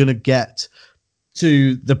isn't going to get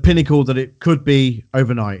to the pinnacle that it could be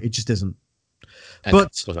overnight. It just isn't.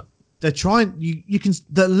 But they're trying. You can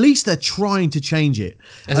at least they're trying to change it.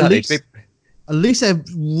 Exactly. At least they're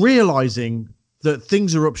realizing that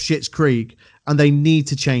things are up shit's creek and they need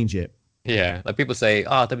to change it. Yeah, like people say,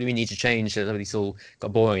 WWE needs to change. WWE's all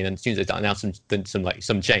got boring, and then as soon as they announce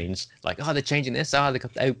some change, like, they're changing this. They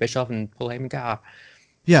got Eric Bischoff and Paul Heyman.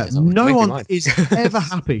 Yeah, no one is ever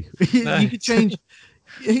happy. No. You could change.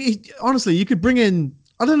 Honestly, you could bring in.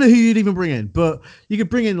 I don't know who you'd even bring in, but you could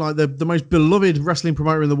bring in like the most beloved wrestling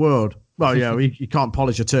promoter in the world. Well, yeah, you can't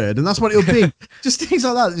polish a turd, and that's what it'll be. Just things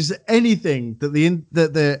like that. Just anything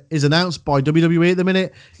that is announced by WWE at the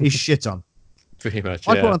minute is shit on. Pretty much.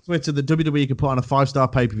 I put on Twitter that WWE could put on a 5-star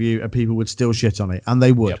pay-per-view and people would still shit on it, and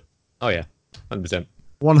they would. Yep. Oh yeah, 100%.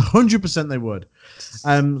 100% they would.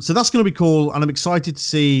 So that's going to be cool, and I'm excited to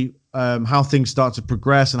see how things start to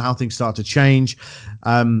progress and how things start to change.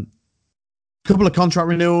 Couple of contract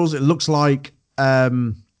renewals. It looks like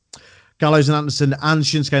Gallows and Anderson and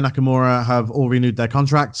Shinsuke Nakamura have all renewed their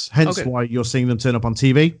contracts, hence why you're seeing them turn up on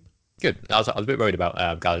TV. Good. I was a bit worried about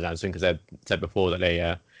Gallows and Anderson because they said before that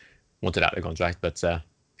they wanted out of the contract, but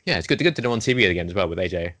yeah, it's good to them on TV again as well with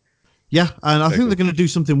AJ. Yeah, and I think they're going to do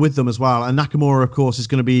something with them as well. And Nakamura, of course, is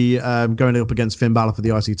going to be going up against Finn Balor for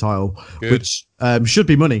the IC title, which should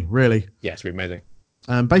be money, really. Yeah, it's really amazing.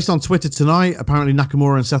 Based on Twitter tonight, apparently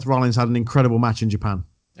Nakamura and Seth Rollins had an incredible match in Japan.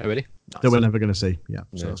 Oh, really? Nice. That we're never going to see. Yeah,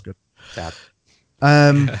 so that's good. Sad.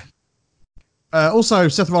 Also,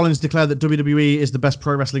 Seth Rollins declared that WWE is the best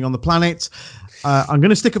pro wrestling on the planet. I'm going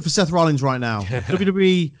to stick up for Seth Rollins right now.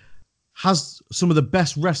 WWE has some of the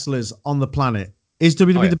best wrestlers on the planet. Is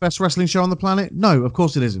WWE the best wrestling show on the planet? No, of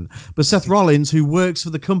course it isn't. But Seth Rollins, who works for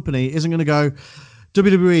the company, isn't going to go,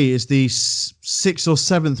 WWE is the 6th or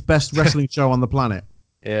 7th best wrestling show on the planet.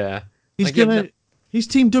 Yeah. He's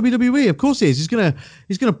team WWE. Of course he is. He's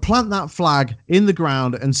gonna plant that flag in the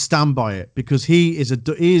ground and stand by it because he is the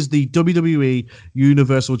WWE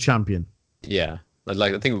Universal Champion. Yeah.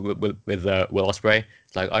 Like I think with Will Ospreay,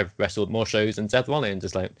 it's like I've wrestled more shows than Seth Rollins.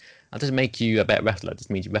 It's like that doesn't make you a better wrestler. It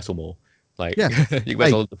just means you wrestle more. Like you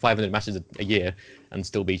wrestle 500 matches a year and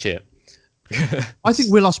still be shit. I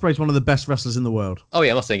think Will Ospreay is one of the best wrestlers in the world. Oh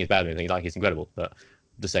yeah, I'm not saying it's bad or anything. Like he's incredible, but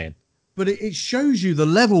I'm just saying. But it shows you the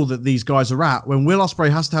level that these guys are at when Will Ospreay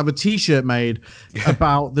has to have a T-shirt made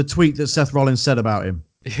about the tweet that Seth Rollins said about him.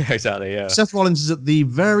 Yeah, exactly. Yeah. Seth Rollins is at the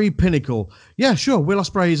very pinnacle. Yeah, sure. Will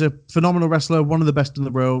Ospreay is a phenomenal wrestler, one of the best in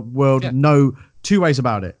the world. Yeah. No two ways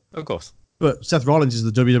about it. Of course. But Seth Rollins is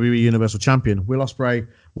the WWE Universal Champion. Will Ospreay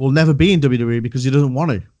will never be in WWE because he doesn't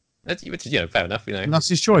want to. Which is, fair enough. And that's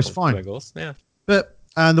his choice. Fine. Yeah. But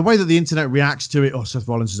the way that the internet reacts to it, Seth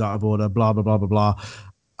Rollins is out of order, blah, blah, blah, blah, blah.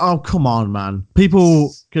 Oh, come on, man.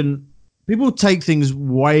 People take things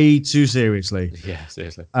way too seriously. Yeah,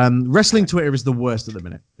 seriously. Wrestling Twitter is the worst at the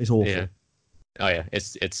minute. It's awful. Yeah. Oh, yeah.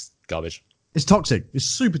 It's garbage. It's toxic. It's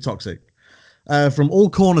super toxic. From all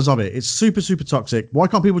corners of it. It's super, super toxic. Why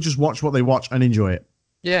can't people just watch what they watch and enjoy it?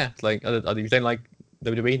 Yeah. It's like, if you don't like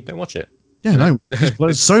WWE, don't watch it. Yeah, no.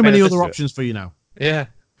 There's so many other options for you now. Yeah.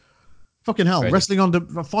 Fucking hell. Crazy. Wrestling on the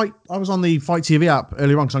Fight. I was on the Fight TV app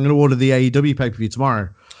earlier on because I'm going to order the AEW pay-per-view tomorrow.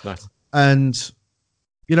 Nice. And,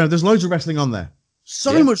 there's loads of wrestling on there.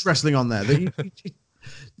 So much wrestling on there that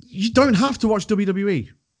you don't have to watch WWE.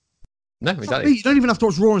 No, exactly. You don't even have to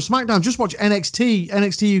watch Raw and SmackDown. Just watch NXT,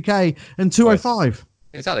 NXT UK, and 205.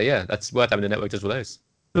 Exactly, yeah. That's worth having the network just for those.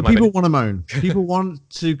 But people want to moan. People want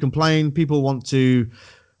to complain. People want to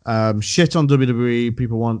shit on WWE.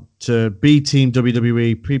 People want to be team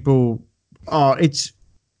WWE. People... the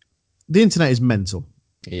internet is mental.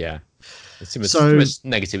 Yeah. There's too much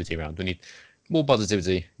negativity around. We need more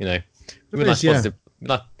positivity, Nice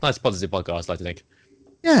positive podcast, I like to think.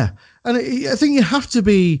 Yeah. And I think you have to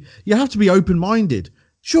be open-minded.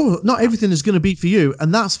 Sure, not everything is going to be for you,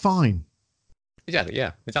 and that's fine. Exactly,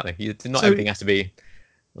 yeah. Exactly. Not everything has to be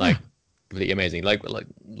completely amazing. Like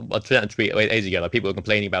I tried to tweet ages ago, like people were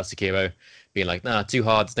complaining about Sekiro being like, nah, too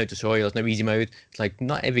hard, there's no tutorial, there's no easy mode. It's like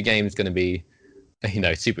not every game is going to be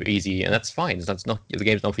super easy, and that's fine. That's not if the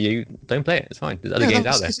game's not for you, don't play it. It's fine. There's other games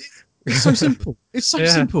out there. It's so simple. It's so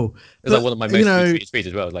simple. It's like one of my most tweets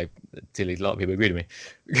as well. Like, clearly, a lot of people agree with me.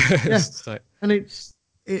 And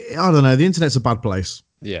I don't know. The internet's a bad place.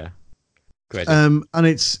 Yeah. Great. And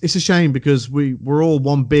it's a shame because we're all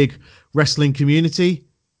one big wrestling community,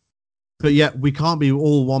 but yet we can't be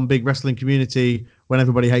all one big wrestling community when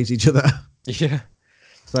everybody hates each other. Yeah.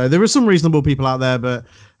 So there are some reasonable people out there, but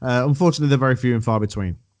unfortunately, they're very few and far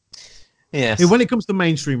between. Yes. When it comes to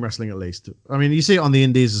mainstream wrestling, at least. I mean, you see it on the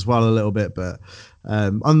indies as well a little bit, but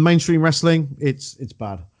on mainstream wrestling, it's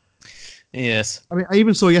bad. Yes. I mean, I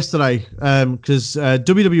even saw yesterday because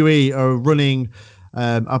WWE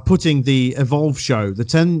are putting the Evolve show, the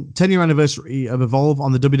 10-year anniversary of Evolve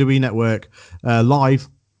on the WWE Network live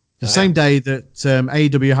the same day that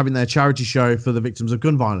AEW are having their charity show for the victims of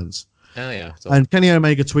gun violence. Oh yeah. And Kenny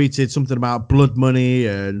Omega tweeted something about blood money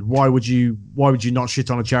and why would you not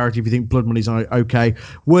shit on a charity if you think blood money's okay?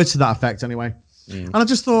 Words to that effect, anyway. And I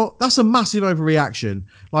just thought that's a massive overreaction.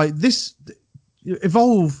 Like this,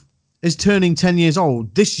 Evolve is turning 10 years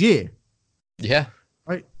old this year. Yeah.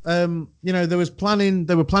 Right. They were planning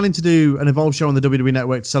to do an Evolve show on the WWE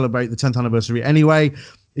Network to celebrate the 10th anniversary anyway.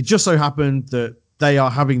 It just so happened that they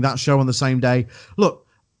are having that show on the same day. Look.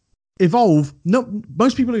 Evolve.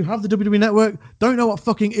 Most people who have the WWE Network don't know what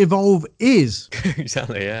fucking Evolve is.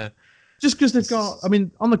 Exactly. Yeah. Just because they've got, I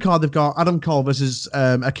mean, on the card, they've got Adam Cole versus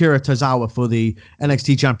Akira Tozawa for the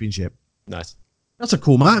NXT Championship. Nice. That's a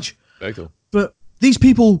cool match. Very cool. But these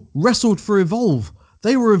people wrestled for Evolve.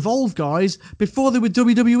 They were Evolve guys before they were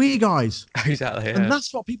WWE guys. Exactly. Yeah. And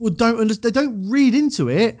that's what people don't understand. They don't read into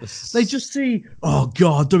it. They just see, oh,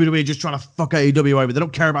 God, WWE just trying to fuck AEW over. They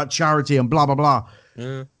don't care about charity and blah, blah, blah.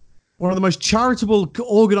 Yeah. One of the most charitable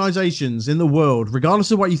organizations in the world, regardless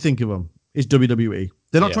of what you think of them, is WWE.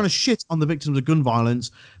 They're not trying to shit on the victims of gun violence.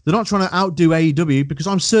 They're not trying to outdo AEW, because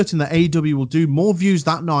I'm certain that AEW will do more views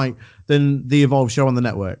that night than the Evolve show on the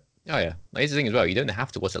network. Oh, yeah. Here's the thing as well. You don't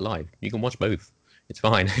have to watch it live. You can watch both. It's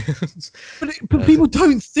fine. but people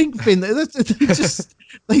don't think, Finn. They just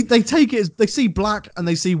they take it as they see black and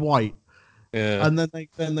they see white. Yeah. And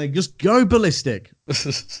then they just go ballistic.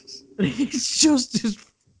 It's just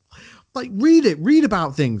like, read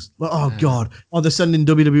about things. Like, oh God, they're sending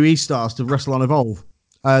WWE stars to wrestle on Evolve.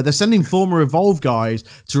 They're sending former Evolve guys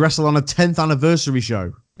to wrestle on a 10th anniversary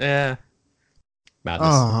show. Yeah.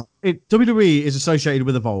 Madness. WWE is associated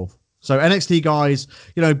with Evolve. So NXT guys,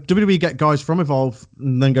 WWE get guys from Evolve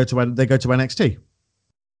and then they go to NXT.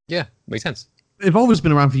 Yeah, makes sense. Evolve has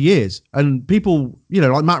been around for years, and people,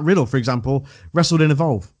 like Matt Riddle, for example, wrestled in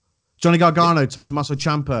Evolve. Johnny Gargano, Tommaso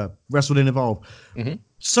Ciampa wrestled in Evolve. Mm-hmm.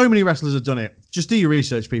 So many wrestlers have done it. Just do your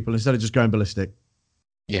research, people, instead of just going ballistic.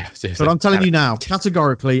 Yeah, seriously. But I'm telling you now,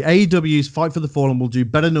 categorically, AEW's Fight for the Fallen will do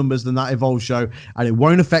better numbers than that Evolve show, and it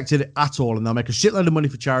won't affect it at all. And they'll make a shitload of money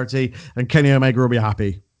for charity, and Kenny Omega will be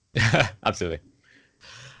happy. Absolutely.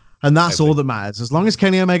 And that's all that matters. As long as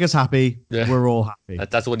Kenny Omega's happy, we're all happy.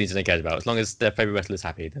 That's all Disney cares about. As long as their favorite wrestler's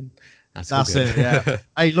happy, then that's it. Yeah.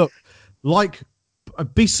 Hey, look,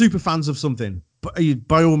 be super fans of something.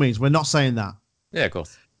 By all means, we're not saying that. Yeah, of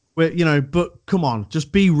course. But come on,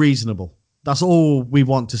 just be reasonable. That's all we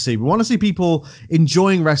want to see. We want to see people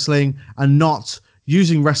enjoying wrestling and not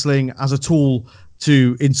using wrestling as a tool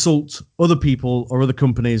to insult other people or other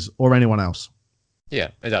companies or anyone else.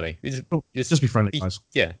 Yeah, exactly. Just be friendly, guys.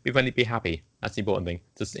 Yeah, be friendly, be happy. That's the important thing.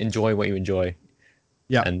 Just enjoy what you enjoy.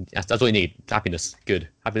 Yeah. And that's all you need. Happiness. Good.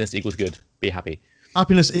 Happiness equals good. Be happy.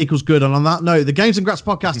 Happiness equals good. And on that note, the Games and Graps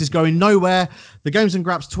podcast is going nowhere. The Games and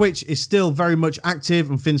Graps Twitch is still very much active,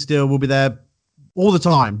 and Finn Steele will be there all the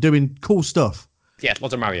time doing cool stuff. Yeah,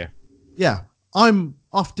 lots of Mario. Yeah. I'm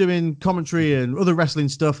off doing commentary and other wrestling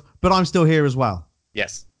stuff, but I'm still here as well.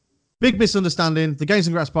 Yes. Big misunderstanding. The Games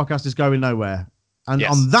and Graps podcast is going nowhere. And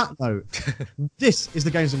on that note, this is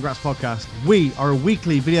the Games and Graps podcast. We are a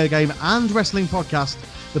weekly video game and wrestling podcast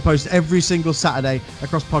that posts every single Saturday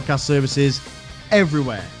across podcast services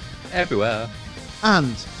everywhere. Everywhere. And,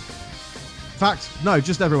 in fact, no,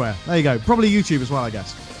 just everywhere. There you go. Probably YouTube as well, I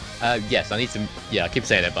guess. Yes, I need to. Yeah, I keep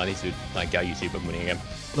saying it, but I need to get YouTube up and running again.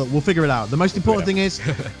 Look, we'll figure it out. The most important thing is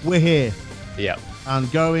we're here. Yeah. And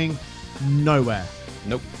going nowhere.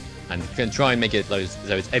 Nope. And we're going to try and make it those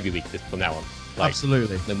every week from now on.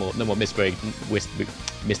 Absolutely. No more missed weeks.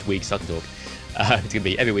 I can talk. It's going to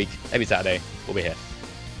be every week, every Saturday. We'll be here.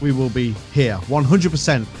 We will be here,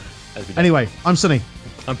 100%. Anyway, I'm Sonny.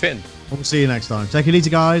 I'm Finn. We'll see you next time. Take it easy,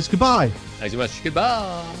 guys. Goodbye. Thanks so much.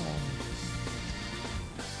 Goodbye.